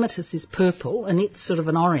 And the clematis is purple, and it's sort of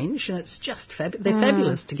an orange, and it's just fabulous. They're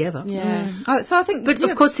fabulous together. Yeah. So I think, But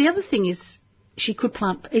of course, the other thing is she could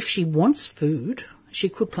plant, if she wants food, she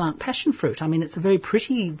could plant passion fruit. I mean, it's a very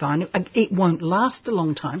pretty vine. It won't last a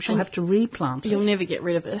long time. She'll have to replant it. You'll never get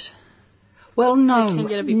rid of it. Well, no, It can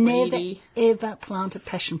get a bit never weedy. ever plant a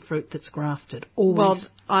passion fruit that's grafted. Always. Well,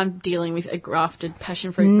 I'm dealing with a grafted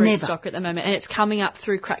passion fruit Never. rootstock at the moment, and it's coming up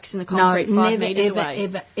through cracks in the concrete 5 metres away.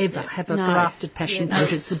 ever have a No. grafted passion Yeah, no.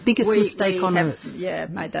 fruit. It's the biggest mistake on have, earth. Yeah,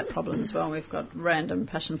 made that problem as well. We've got random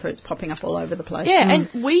passion fruits popping up all over the place. Yeah, and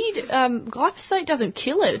glyphosate doesn't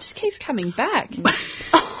kill it; it just keeps coming back.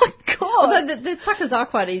 Oh my god! Although the suckers are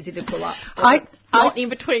quite easy to pull up. So Not in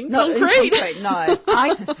between not in concrete. concrete, no.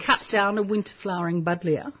 I cut down a winter flowering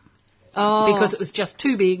buddleia. Because it was just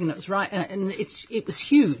too big, and it was and it was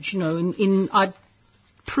huge, I'd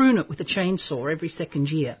prune it with a chainsaw every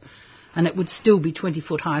second year, and it would still be 20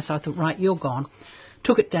 foot high. So I thought, right, you're gone.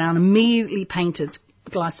 Took it down, immediately painted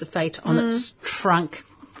glyphosate on its trunk,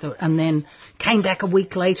 and then came back a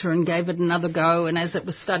week later and gave it another go. And as it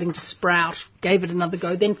was starting to sprout, gave it another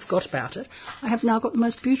go. Then forgot about it. I have now got the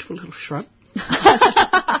most beautiful little shrub.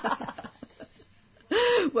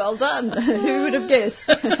 Well done. Who would have guessed?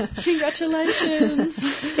 Congratulations!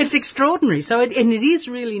 It's extraordinary. So it is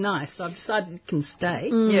really nice. So I've decided it can stay.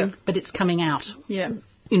 Yeah. But it's coming out. Yeah.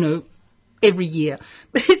 Every year.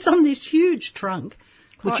 But it's on this huge trunk,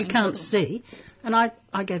 which Quite you can't see. And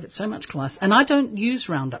I gave it so much class. And I don't use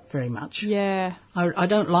Roundup very much. Yeah. I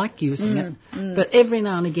don't like using it. But every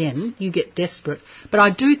now and again, you get desperate. But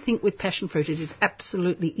I do think with passion fruit, it is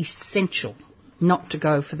absolutely essential not to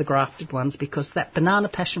go for the grafted ones, because that banana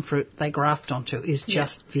passion fruit they graft onto is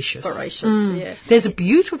just vicious. Voracious, yeah. There's a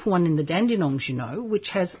beautiful one in the Dandenongs, which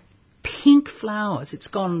has pink flowers. It's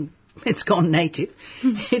gone native.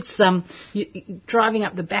 It's driving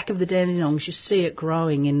up the back of the Dandenongs, you see it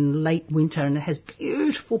growing in late winter, and it has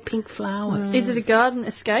beautiful pink flowers. Is it a garden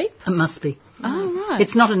escape? It must be. Oh right.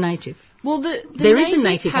 It's not a native. Well, There is a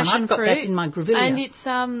native one. passion I've got fruit, that in my grevillea.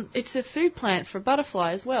 and it's a food plant for a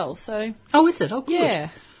butterfly as well. So Oh, is it? Oh, good.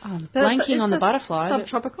 yeah. I'm blanking on the butterfly. but-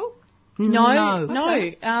 Subtropical? No.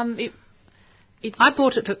 Okay. It's I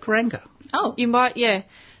bought it at Karanga. Oh. You might, yeah.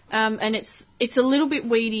 And it's a little bit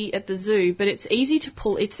weedy at the zoo, but it's easy to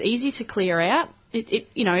pull. It's easy to clear out.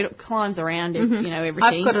 It climbs around. Everything. I've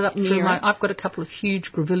got it up through near it. I've got a couple of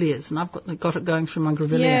huge grevilleas, and I've got it going through my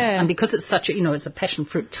grevillea. Yeah. And because it's such it's a passion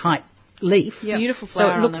fruit type leaf. Yeah. Beautiful So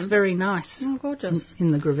flower it on looks them. very nice Oh, gorgeous.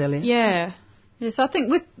 in the grevillea. Yeah. Yes, I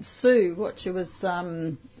think with Sue, what she was,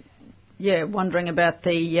 wondering about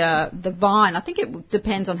the vine. I think it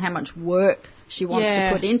depends on how much work she wants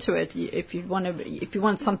to put into it. If you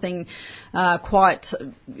want something quite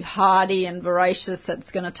hardy and voracious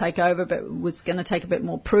that's going to take over, but it's going to take a bit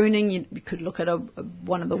more pruning, you could look at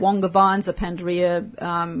one of the Wonga vines, the Pandaria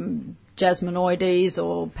jasminoides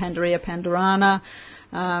or Pandaria pandurana.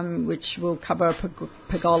 Which will cover a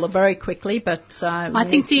pergola very quickly, but I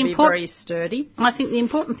think to be very sturdy. I think the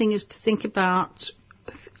important thing is to think about.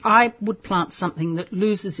 I would plant something that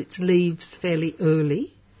loses its leaves fairly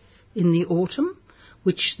early in the autumn,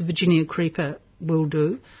 which the Virginia creeper will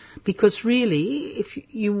do, because really, if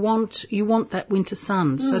you want that winter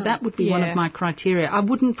sun, so that would be one of my criteria. I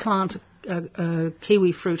wouldn't plant a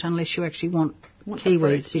kiwi fruit unless you actually want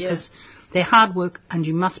kiwis, fruit, because they're hard work and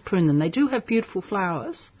you must prune them. They do have beautiful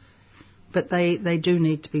flowers, but they do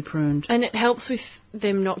need to be pruned. And it helps with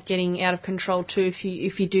them not getting out of control too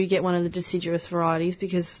if you do get one of the deciduous varieties,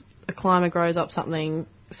 because a climber grows up something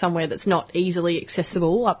somewhere that's not easily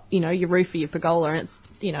accessible, up, your roof of your pergola, and it's,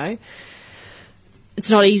 it's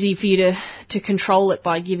not easy for you to control it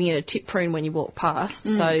by giving it a tip prune when you walk past.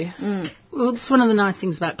 Well, it's one of the nice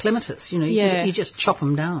things about clematis, you just chop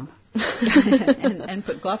them down. and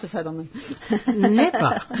put glyphosate on them.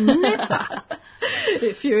 Never.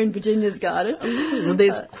 If you're in Virginia's garden. Well,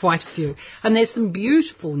 there's quite a few. And there's some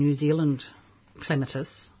beautiful New Zealand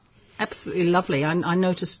clematis. Absolutely lovely. I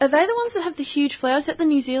noticed... Are they the ones that have the huge flowers? Is that the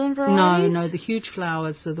New Zealand varieties? No, the huge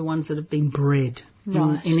flowers are the ones that have been bred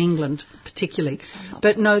in England particularly.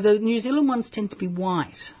 But no, the New Zealand ones tend to be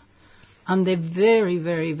white. And they're very,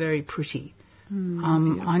 very, very pretty.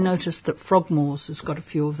 I noticed that Frogmore's has got a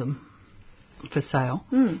few of them for sale,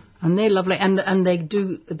 and they're lovely, and they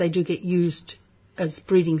do get used as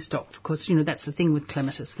breeding stock. Of course, that's the thing with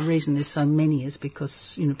clematis. The reason there's so many is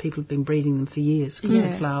because people have been breeding them for years because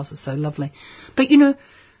their flowers are so lovely. But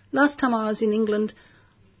last time I was in England,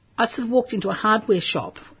 I sort of walked into a hardware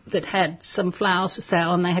shop that had some flowers for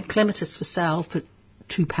sale, and they had clematis for sale for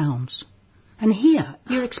 £2. And here,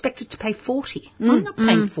 you're expected to pay $40. I'm not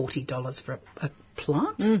paying $40 for a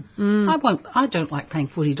plant. I don't like paying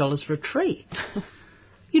 $40 for a tree.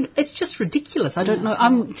 It's just ridiculous. I don't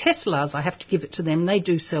know. Tesla's, I have to give it to them. They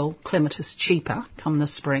do sell clematis cheaper come the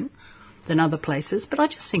spring than other places, but I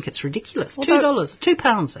just think it's ridiculous.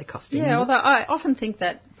 £2 they cost. Yeah, although I often think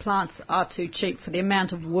that plants are too cheap for the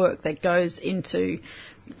amount of work that goes into,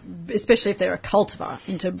 especially if they're a cultivar,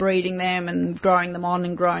 into breeding them and growing them on.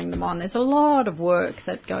 There's a lot of work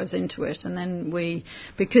that goes into it, and then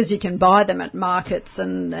because you can buy them at markets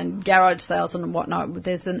and garage sales and whatnot,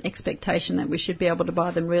 there's an expectation that we should be able to buy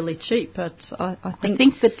them really cheap. But I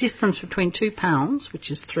think the difference between £2, which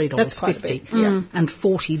is $3.50, and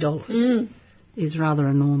 $40 is rather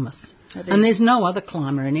enormous. And there's no other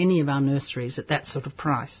climber in any of our nurseries at that sort of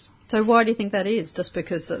price. So why do you think that is? Just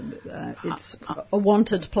because it's a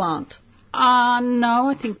wanted plant? No,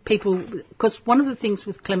 I think because one of the things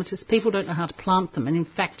with clematis, people don't know how to plant them. And in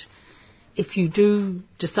fact, if you do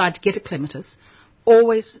decide to get a clematis,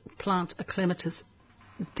 always plant a clematis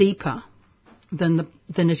deeper than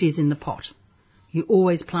it is in the pot. You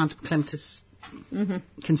always plant a clematis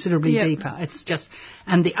considerably deeper. It's just,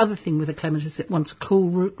 and the other thing with a clematis, it wants a cool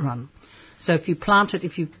root run. So if you plant it,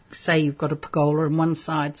 if you say you've got a pergola and one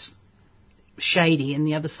side's shady and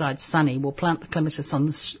the other side's sunny, we'll plant the clematis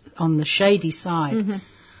on the shady side.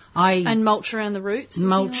 And mulch around the roots?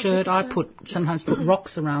 Mulch it. I sometimes put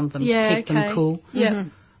rocks around them to keep them cool.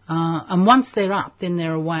 And once they're up, then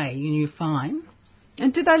they're away and you're fine.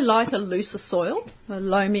 And do they like a looser soil, a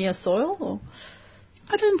loamier soil? Or?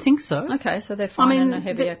 I don't think so. Okay, so they're fine in a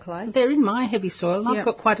heavier clay. They're in my heavy soil. I've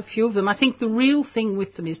got quite a few of them. I think the real thing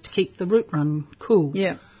with them is to keep the root run cool.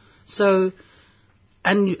 Yeah. So,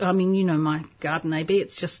 and I mean, my garden AB,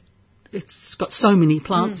 it's got so many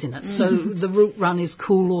plants in it, so the root run is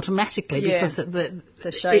cool automatically because the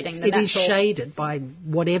shading, it is shaded by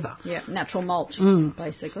whatever. Yeah, natural mulch,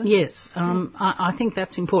 basically. Yes, I think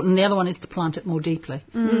that's important. The other one is to plant it more deeply.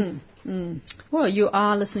 Well, you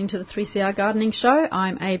are listening to the 3CR Gardening Show.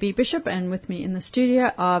 I'm AB Bishop, and with me in the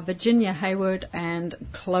studio are Virginia Hayward and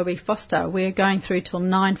Chloe Foster. We're going through till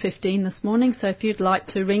 9:15 this morning, so if you'd like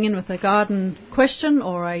to ring in with a garden question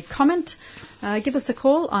or a comment, give us a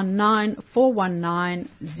call on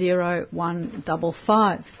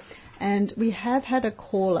 94190155. And we have had a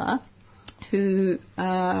caller who,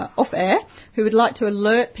 off air, who would like to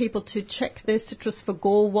alert people to check their citrus for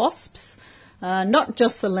gall wasps. Not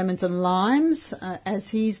just the lemons and limes, as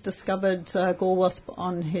he's discovered gall wasp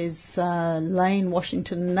on his Lane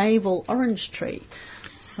Washington navel orange tree.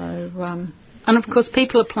 So, and of course,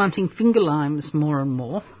 people are planting finger limes more and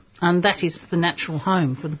more, and that is the natural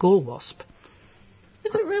home for the gall wasp.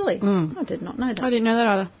 Is it really? I did not know that. I didn't know that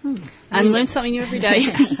either. And you learn something new every day.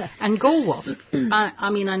 And gall wasp,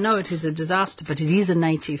 I mean, I know it is a disaster, but it is a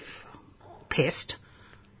native pest,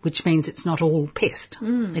 which means it's not all pest.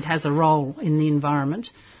 It has a role in the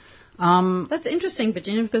environment. That's interesting,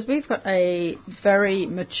 Virginia, because we've got a very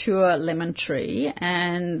mature lemon tree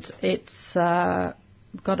and it's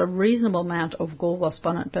got a reasonable amount of gall wasp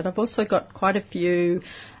on it, but I've also got quite a few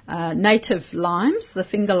native limes, the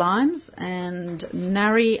finger limes, and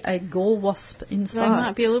nary a gall wasp inside. They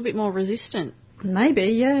might be a little bit more resistant.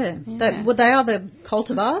 Maybe, yeah. They are the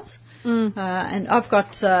cultivars. And I've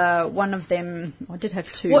got one of them. I did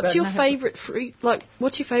have two. What's your favourite fruit? Like,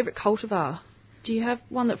 what's your favourite cultivar? Do you have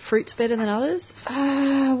one that fruits better than others?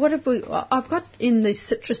 What have we? I've got in the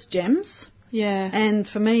citrus gems. Yeah. And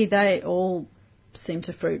for me, they all seem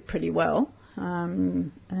to fruit pretty well.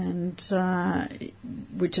 And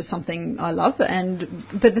which is something I love.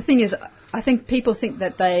 But the thing is, I think people think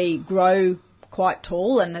that they grow quite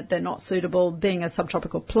tall and that they're not suitable, being a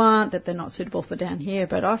subtropical plant, that they're not suitable for down here,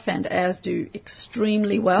 but I found ours do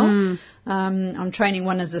extremely well. I'm training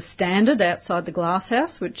one as a standard outside the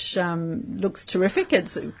glasshouse, which looks terrific.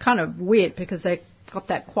 It's kind of weird because they've got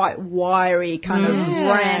that quite wiry kind of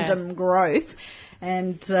random growth.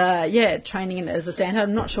 And, training it as a standard.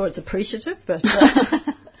 I'm not sure it's appreciative, but...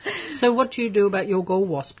 So what do you do about your gall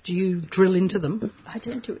wasp? Do you drill into them? I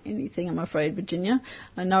don't do anything, I'm afraid, Virginia.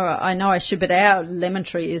 I know I should, but our lemon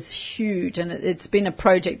tree is huge, and it's been a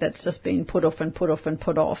project that's just been put off and put off and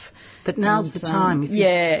put off. But now's the time. If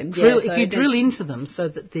you drill into them so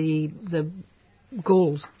that the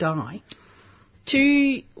galls die. So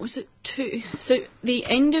the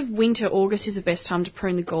end of winter, August, is the best time to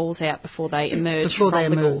prune the galls out before they emerge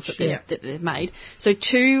the galls that they've made. So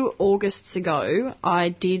 2 Augusts ago, I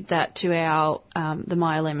did that to our the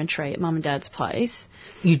Maya lemon tree at Mum and Dad's place.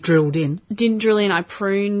 You drilled in? Didn't drill in. I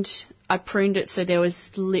pruned it so there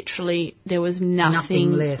was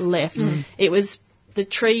nothing left. It was the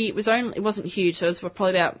tree. It wasn't huge, so it was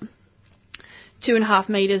probably about 2.5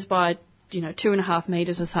 metres by 2.5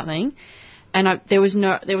 metres or something. And there was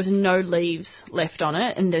no leaves left on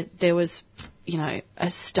it, and there was,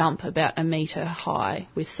 a stump about 1 metre high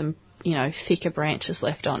with some, thicker branches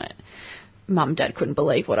left on it. Mum and Dad couldn't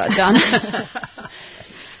believe what I'd done.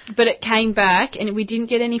 But it came back, and we didn't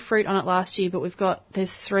get any fruit on it last year, but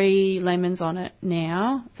there's 3 lemons on it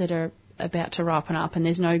now that are about to ripen up, and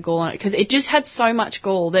there's no gall on it because it just had so much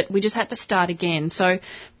gall that we just had to start again. So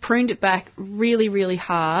pruned it back really, really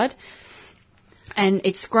hard. And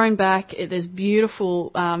it's grown back. There's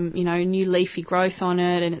beautiful, new leafy growth on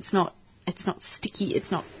it, and it's not sticky.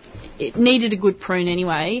 It needed a good prune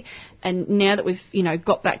anyway. And now that we've,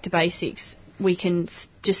 got back to basics, we can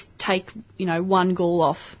just take, 1 gall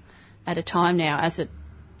off at a time now as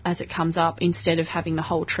it comes up instead of having the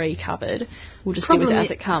whole tree covered. We'll just do it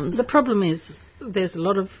as it comes. The problem is there's a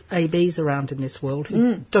lot of ABs around in this world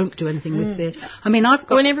who don't do anything with their... I mean,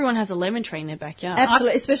 when everyone has a lemon tree in their backyard.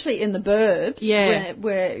 Absolutely, especially in the burbs, where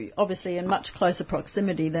we're obviously in much closer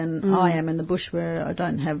proximity than I am in the bush, where I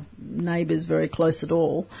don't have neighbours very close at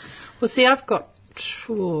all. Well, see, I've got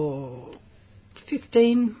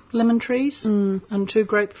 15 lemon trees and 2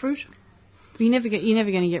 grapefruit. You're never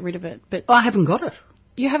going to get rid of it. But I haven't got it.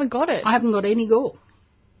 You haven't got it? I haven't got any gall.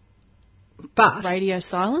 But radio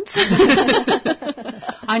silence.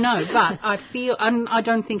 I know, but I feel, and I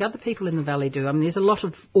don't think other people in the valley do. I mean, there's a lot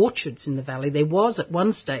of orchards in the valley. There was at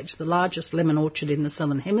one stage the largest lemon orchard in the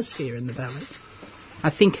southern hemisphere in the valley. I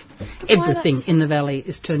think everything in the valley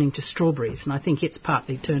is turning to strawberries, and I think it's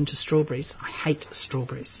partly turned to strawberries. I hate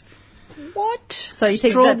strawberries. What? So you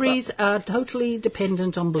think strawberries are totally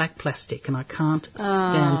dependent on black plastic, and I can't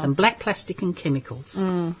stand them. Black plastic and chemicals.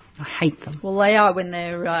 I hate them. Well, they are when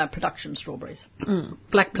they're production strawberries.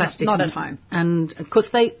 Black plastic. Not at home. And of course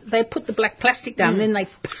they put the black plastic down, then they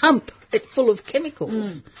pump it full of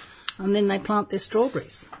chemicals, and then they plant their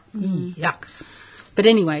strawberries. Yuck. But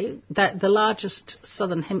anyway, the largest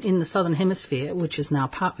in the southern hemisphere, which has now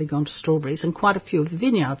partly gone to strawberries, and quite a few of the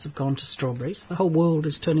vineyards have gone to strawberries. The whole world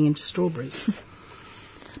is turning into strawberries.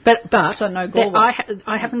 but so no galls.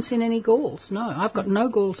 I haven't seen any galls. No, I've got no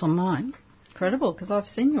galls on mine. Incredible, because I've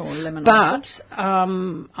seen your lemon. But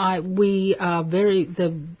we are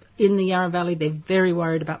in the Yarra Valley. They're very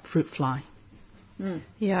worried about fruit fly.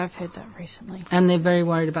 Yeah, I've heard that recently. And they're very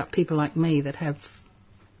worried about people like me that have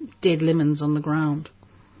dead lemons on the ground,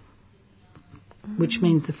 which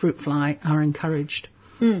means the fruit fly are encouraged.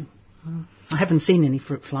 I haven't seen any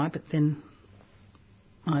fruit fly, but then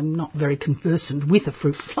I'm not very conversant with a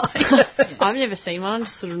fruit fly. I've never seen one. I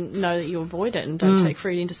just sort of know that you avoid it and don't take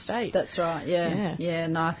fruit interstate. That's right, yeah.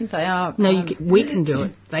 No, I think they are. No, we can do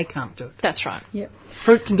it. They can't do it. That's right. Yep.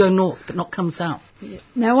 Fruit can go north, but not come south. Yep.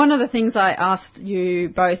 Now, one of the things I asked you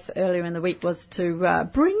both earlier in the week was to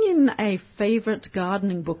bring in a favourite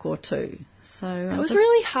gardening book or two. So that was a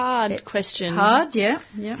really hard question. Hard, yeah.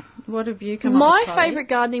 What have you come up with? My favourite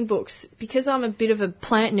gardening books, because I'm a bit of a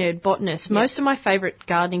plant nerd botanist, most of my favourite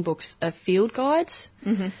gardening books are field guides.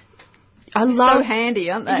 I love so handy,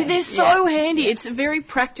 aren't they? They're so handy. It's a very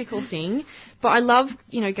practical thing, but I love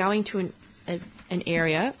going to an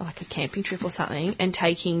area like a camping trip or something and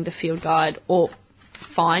taking the field guide or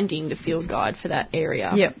finding the field guide for that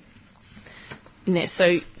area. Yep. In there, so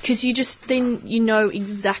because you just then you know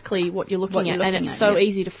exactly what you're looking at, and it's so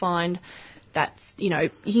easy to find that's, you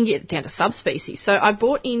can get it down to subspecies. So I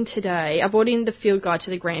brought in the Field Guide to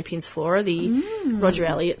the Grampians Flora, the Roger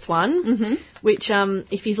Elliott's one, which,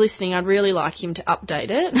 if he's listening, I'd really like him to update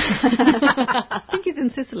it. I think he's in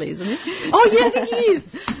Sicily, isn't he? Oh, yeah, I think he is.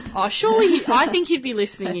 Oh, surely, I think he'd be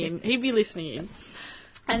listening in.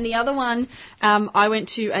 And the other one, I went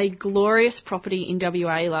to a glorious property in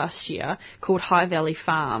WA last year called High Valley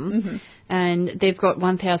Farm. And they've got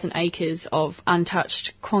 1,000 acres of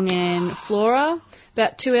untouched Kwongan flora,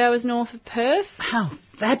 about 2 hours north of Perth. How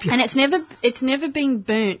fabulous! And it's never been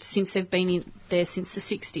burnt since they've been there since the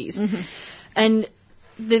 60s. And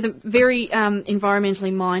they're very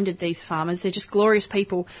environmentally minded, these farmers. They're just glorious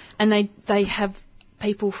people, and they have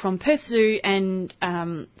people from Perth Zoo and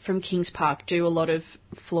from Kings Park do a lot of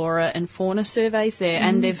flora and fauna surveys there,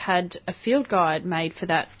 and they've had a field guide made for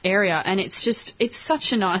that area, and it's just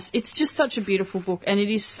such a beautiful book, and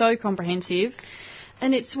it is so comprehensive,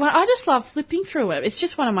 and I just love flipping through it. It's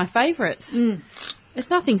just one of my favourites. It's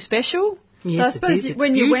nothing special. Yes, so I suppose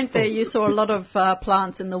when you went there, beautiful. you saw a lot of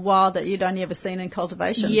plants in the wild that you'd only ever seen in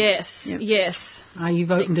cultivation. Yes, yes. You've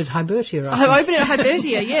opened at Hybertia, I I've opened it at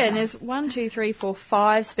Hybertia, yeah, and there's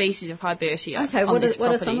 5 species of Hybertia. Okay, what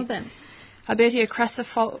are some of them? Hybertia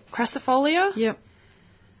crassifolia. Yep.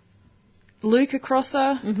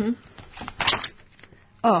 Leucocrossa.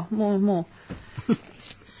 Oh, more.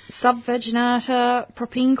 Subvaginata,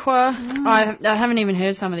 propinqua. I haven't even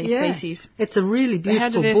heard some of these species. It's a really beautiful How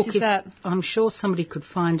diverse book. is that? I'm sure somebody could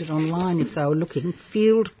find it online if they were looking.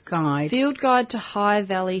 Field Guide. Field Guide to High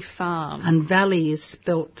Valley Farm. And Valley is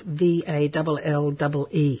spelt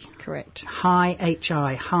VALLE. Correct. High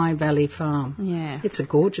HI, High Valley Farm. Yeah. It's a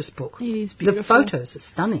gorgeous book. It is beautiful. The photos are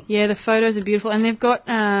stunning. Yeah, the photos are beautiful, and they've got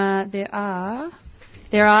there are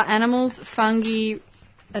animals, fungi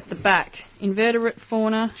at the back, invertebrate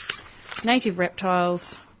fauna, native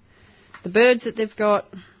reptiles, the birds that they've got.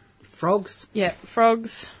 Frogs. Yeah,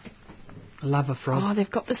 frogs. I love a frog. Oh, they've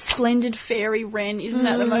got the splendid fairy wren. Isn't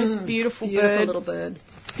that the most beautiful bird? Little bird.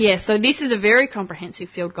 Yeah, so this is a very comprehensive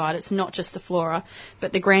field guide. It's not just the flora,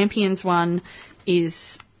 but the Grampians one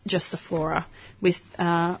is just the flora with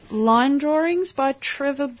line drawings by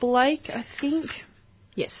Trevor Blake, I think.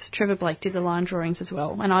 Yes, Trevor Blake did the line drawings as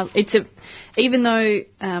well, and even though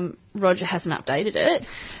Roger hasn't updated it,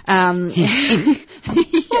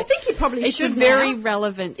 I think he probably it's should. It's very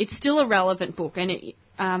relevant. It's still a relevant book, and it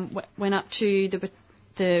went up to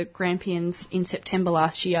the Grampians in September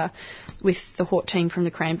last year with the Hort team from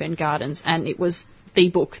the Cranbourne Gardens, and it was the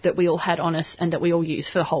book that we all had on us and that we all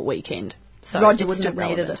used for the whole weekend. So Roger wouldn't have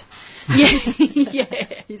needed it.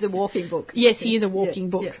 Yeah. He's a walking book. Yes, he is a walking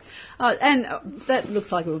book. Yeah. And that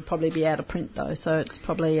looks like it would probably be out of print, though, so it's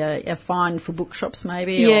probably a find for bookshops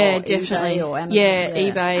maybe. Yeah, or definitely. eBay or Amazon. Yeah,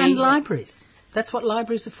 eBay. And libraries. That's what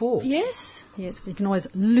libraries are for. Yes. Yes, you can always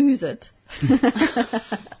lose it.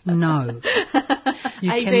 No.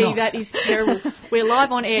 You AB, cannot. that is terrible. We're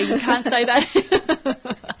live on air. You can't say that.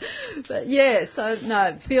 But yeah, so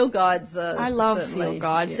no, field guides are I love field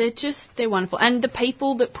guides. Yeah. They're wonderful. And the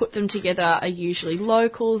people that put them together are usually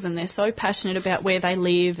locals, and they're so passionate about where they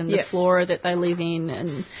live and the flora that they live in,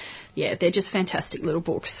 and yeah, they're just fantastic little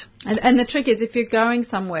books. And the trick is, if you're going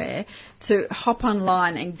somewhere, to hop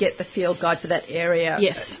online and get the field guide for that area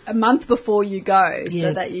a month before you go,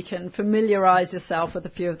 so that you can familiarise yourself with a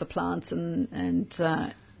few of the plants and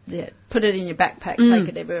put it in your backpack, take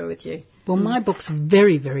it everywhere with you. Well, my book's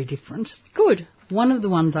very, very different. Good. One of the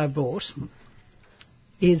ones I bought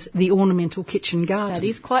is The Ornamental Kitchen Garden. That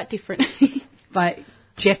is quite different. By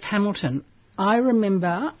Jeff Hamilton. I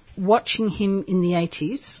remember watching him in the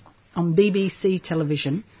 80s on BBC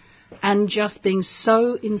television and just being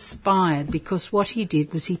so inspired, because what he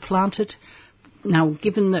did was he planted, now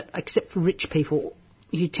given that except for rich people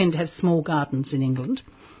you tend to have small gardens in England,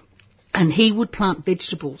 and he would plant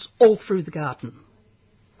vegetables all through the garden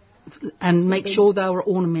and make sure they were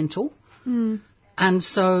ornamental. And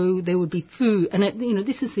so there would be food, and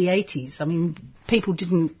this is the 80s. I mean, people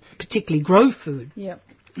didn't particularly grow food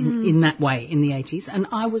in that way in the 80s, and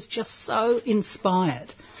I was just so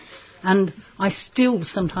inspired. And I still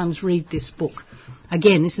sometimes read this book.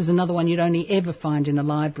 Again, this is another one you'd only ever find in a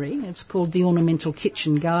library. It's called The Ornamental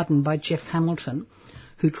Kitchen Garden by Jeff Hamilton,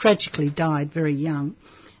 who tragically died very young.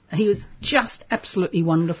 He was just absolutely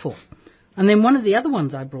wonderful. And then one of the other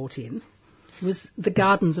ones I brought in was The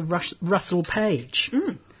Gardens of Russell Page,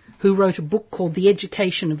 who wrote a book called The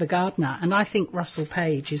Education of a Gardener. And I think Russell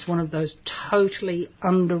Page is one of those totally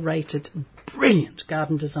underrated, brilliant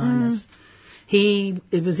garden designers.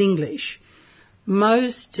 It was English.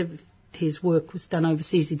 Most of his work was done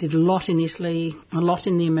overseas. He did a lot in Italy, a lot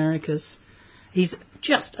in the Americas. He's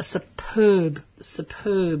just a superb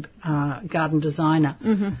garden designer,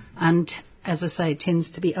 and as I say, tends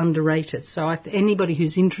to be underrated. So anybody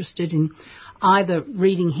who's interested in either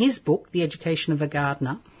reading his book, The Education of a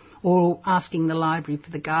Gardener, or asking the library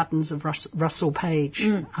for the Gardens of Russell Page,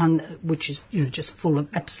 which is just full of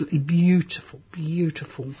absolutely beautiful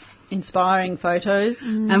inspiring photos.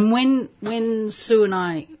 And when Sue and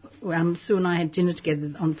I had dinner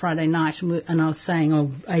together on Friday night, and I was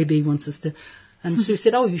saying, AB wants us to. And Sue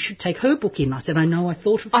said, you should take her book in. I said, I know, I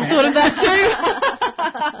thought of that. I thought of that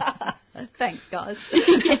too. Thanks, guys.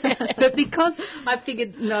 But because I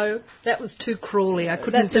figured, no, that was too crawly. I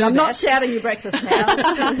couldn't do that. I'm not shouting your breakfast now.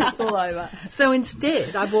 It's all over. So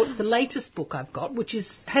instead, I bought the latest book I've got, which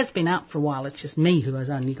has been out for a while. It's just me who has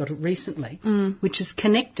only got it recently, which is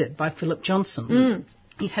Connected by Philip Johnson.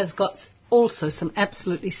 It has got also some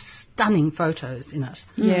absolutely stunning photos in it.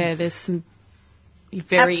 Yeah, there's some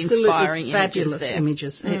very absolutely inspiring fabulous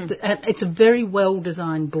images there. It's a very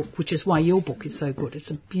well-designed book, which is why your book is so good.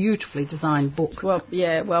 It's a beautifully designed book.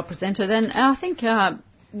 Well presented. And I think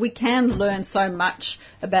we can learn so much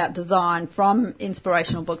about design from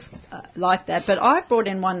inspirational books like that. But I brought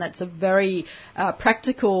in one that's a very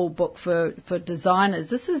practical book for designers.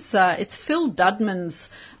 This is it's Phil Dudman's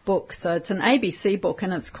book. So it's an ABC book,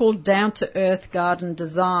 and it's called Down to Earth Garden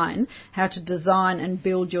Design, How to Design and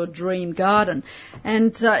Build Your Dream Garden.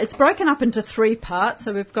 And it's broken up into 3 parts.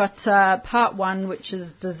 So we've got part 1, which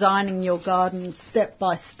is designing your garden step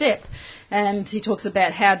by step. And he talks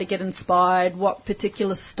about how to get inspired, what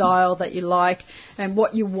particular style that you like, and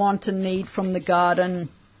what you want and need from the garden.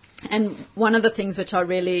 And one of the things which I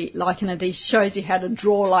really like in it, he shows you how to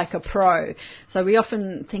draw like a pro. So we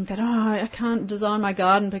often think that, I can't design my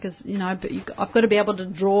garden because, I've got to be able to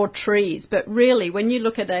draw trees. But really, when you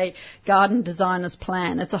look at a garden designer's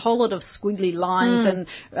plan, it's a whole lot of squiggly lines and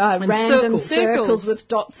random circles with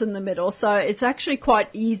dots in the middle. So it's actually quite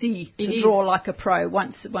easy to draw like a pro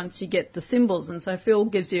once you get the symbols. And so Phil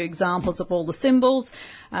gives you examples of all the symbols.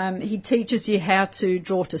 He teaches you how to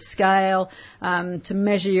draw to scale, to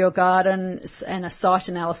measure your garden, and a site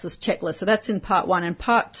analysis checklist. So that's in part 1. And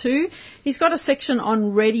part 2, he's got a section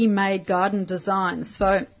on ready-made garden designs.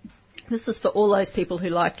 So this is for all those people who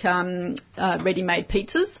like ready-made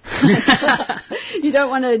pizzas. You don't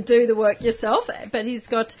want to do the work yourself, but he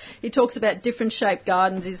talks about different shaped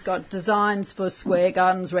gardens. He's got designs for square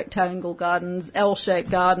gardens, rectangle gardens,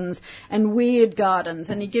 L-shaped gardens, and weird gardens.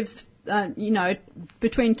 And he gives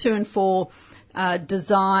between 2 and 4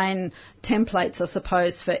 design templates, I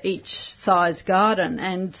suppose, for each size garden.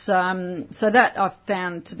 And so that I've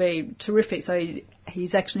found to be terrific. So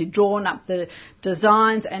he's actually drawn up the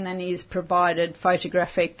designs, and then he's provided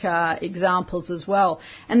photographic examples as well.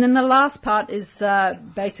 And then the last part is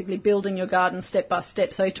basically building your garden step by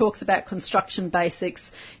step. So he talks about construction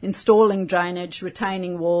basics, installing drainage,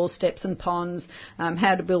 retaining walls, steps and ponds,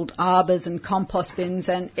 how to build arbours and compost bins,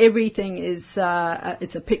 and everything is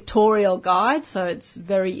it's a pictorial guide, so it's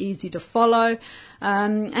very easy to follow.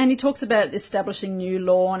 And he talks about establishing new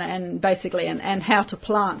lawn and basically and how to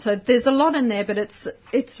plant. So there's a lot in there, but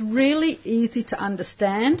it's really easy to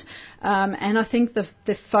understand. And I think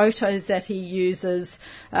the photos that he uses,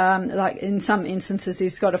 like in some instances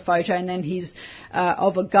he's got a photo and then he's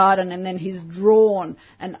of a garden, and then he's drawn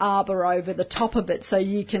an arbour over the top of it, so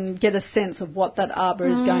you can get a sense of what that arbour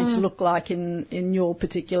is going to look like in your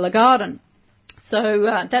particular garden.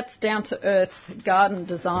 So that's Down to Earth Garden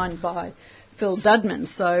Design by Phil Dudman.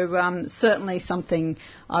 So certainly something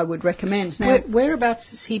I would recommend. Now,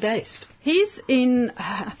 whereabouts is he based? He's in,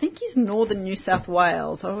 I think he's northern New South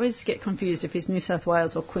Wales. I always get confused if he's New South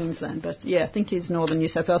Wales or Queensland, but yeah, I think he's northern New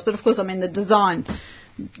South Wales. But of course, I mean, the design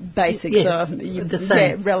basics are the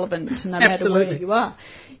same. Relevant no matter where you are.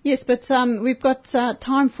 Yes, but we've got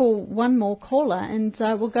time for one more caller, and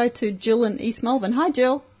we'll go to Jill in East Melbourne. Hi,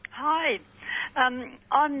 Jill. Hi.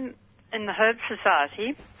 I'm in the Herb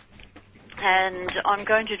Society, and I'm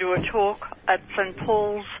going to do a talk at St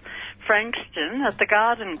Paul's, Frankston, at the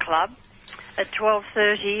Garden Club at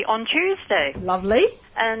 12:30 on Tuesday. Lovely.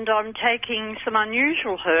 And I'm taking some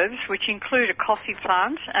unusual herbs, which include a coffee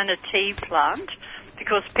plant and a tea plant,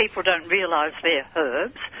 because people don't realise they're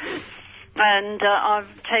herbs. And I'm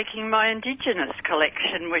taking my Indigenous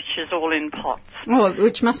collection, which is all in pots. Oh,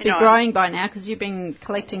 which must be growing by now, because you've been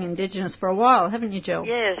collecting Indigenous for a while, haven't you, Jill?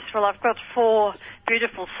 Yes. Well, I've got 4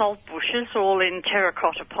 beautiful salt bushes, all in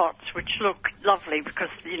terracotta pots, which look lovely because,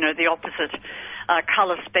 the opposite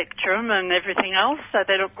colour spectrum and everything else. So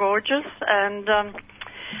they look gorgeous. And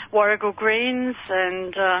warrigal greens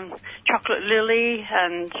and chocolate lily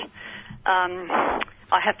and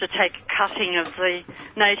I have to take a cutting of the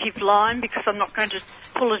native lime because I'm not going to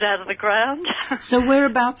pull it out of the ground. So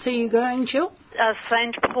whereabouts are you going, Jill?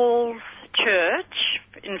 St Paul's Church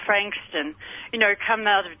in Frankston. You know, come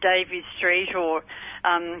out of Davies Street or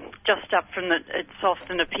just up from it's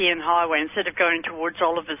often a Pean Highway. Instead of going towards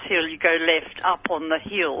Oliver's Hill, you go left. Up on the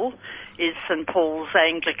hill is St Paul's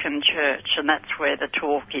Anglican Church, and that's where the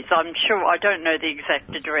talk is. I'm sure, I don't know the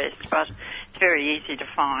exact address, but it's very easy to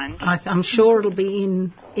find. I'm sure it'll be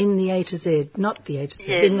in the A to Z, not the A to Z,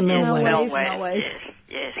 yes, in the Melways. Melways.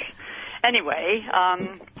 Yes. Anyway,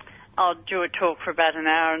 I'll do a talk for about an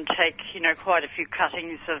hour and take, quite a few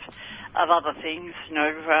cuttings of other things,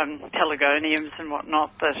 pelargoniums and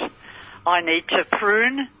whatnot that I need to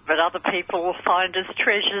prune, but other people will find as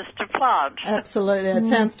treasures to plant. Absolutely. That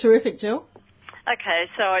sounds terrific, Jill. Okay,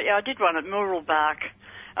 so I did one at Muralbark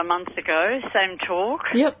a month ago, same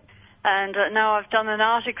talk. Yep. And now I've done an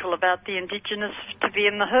article about the Indigenous to be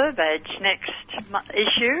in the Herb Age next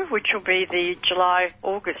issue, which will be the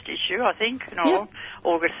July-August issue, I think, or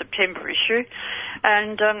August-September issue.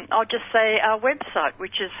 And I'll just say our website,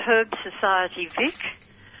 which is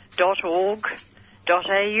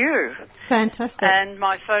herbsocietyvic.org.au. Fantastic. And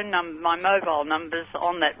my phone number, my mobile number's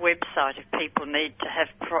on that website if people need to have,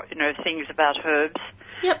 things about herbs.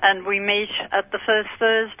 Yep. And we meet at the first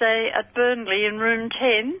Thursday at Burnley in room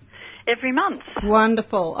 10 every month.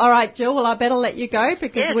 Wonderful. All right, Jill, well, I better let you go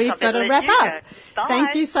because we've got to wrap up. Bye.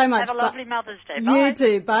 Thank you so much. Have a lovely Mother's Day. Bye. You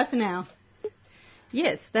too. Bye for now.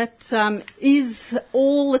 Yes, that is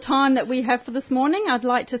all the time that we have for this morning. I'd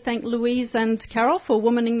like to thank Louise and Carol for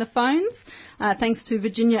womaning the phones. Thanks to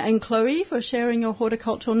Virginia and Chloe for sharing your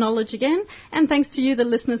horticultural knowledge again. And thanks to you, the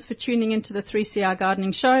listeners, for tuning into the 3CR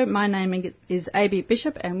Gardening Show. My name is A.B.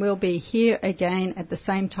 Bishop, and we'll be here again at the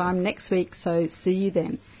same time next week, so see you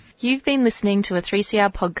then. You've been listening to a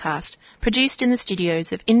 3CR podcast produced in the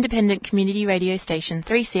studios of independent community radio station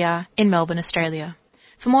 3CR in Melbourne, Australia.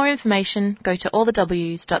 For more information, go to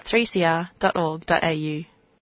allthews.3cr.org.au.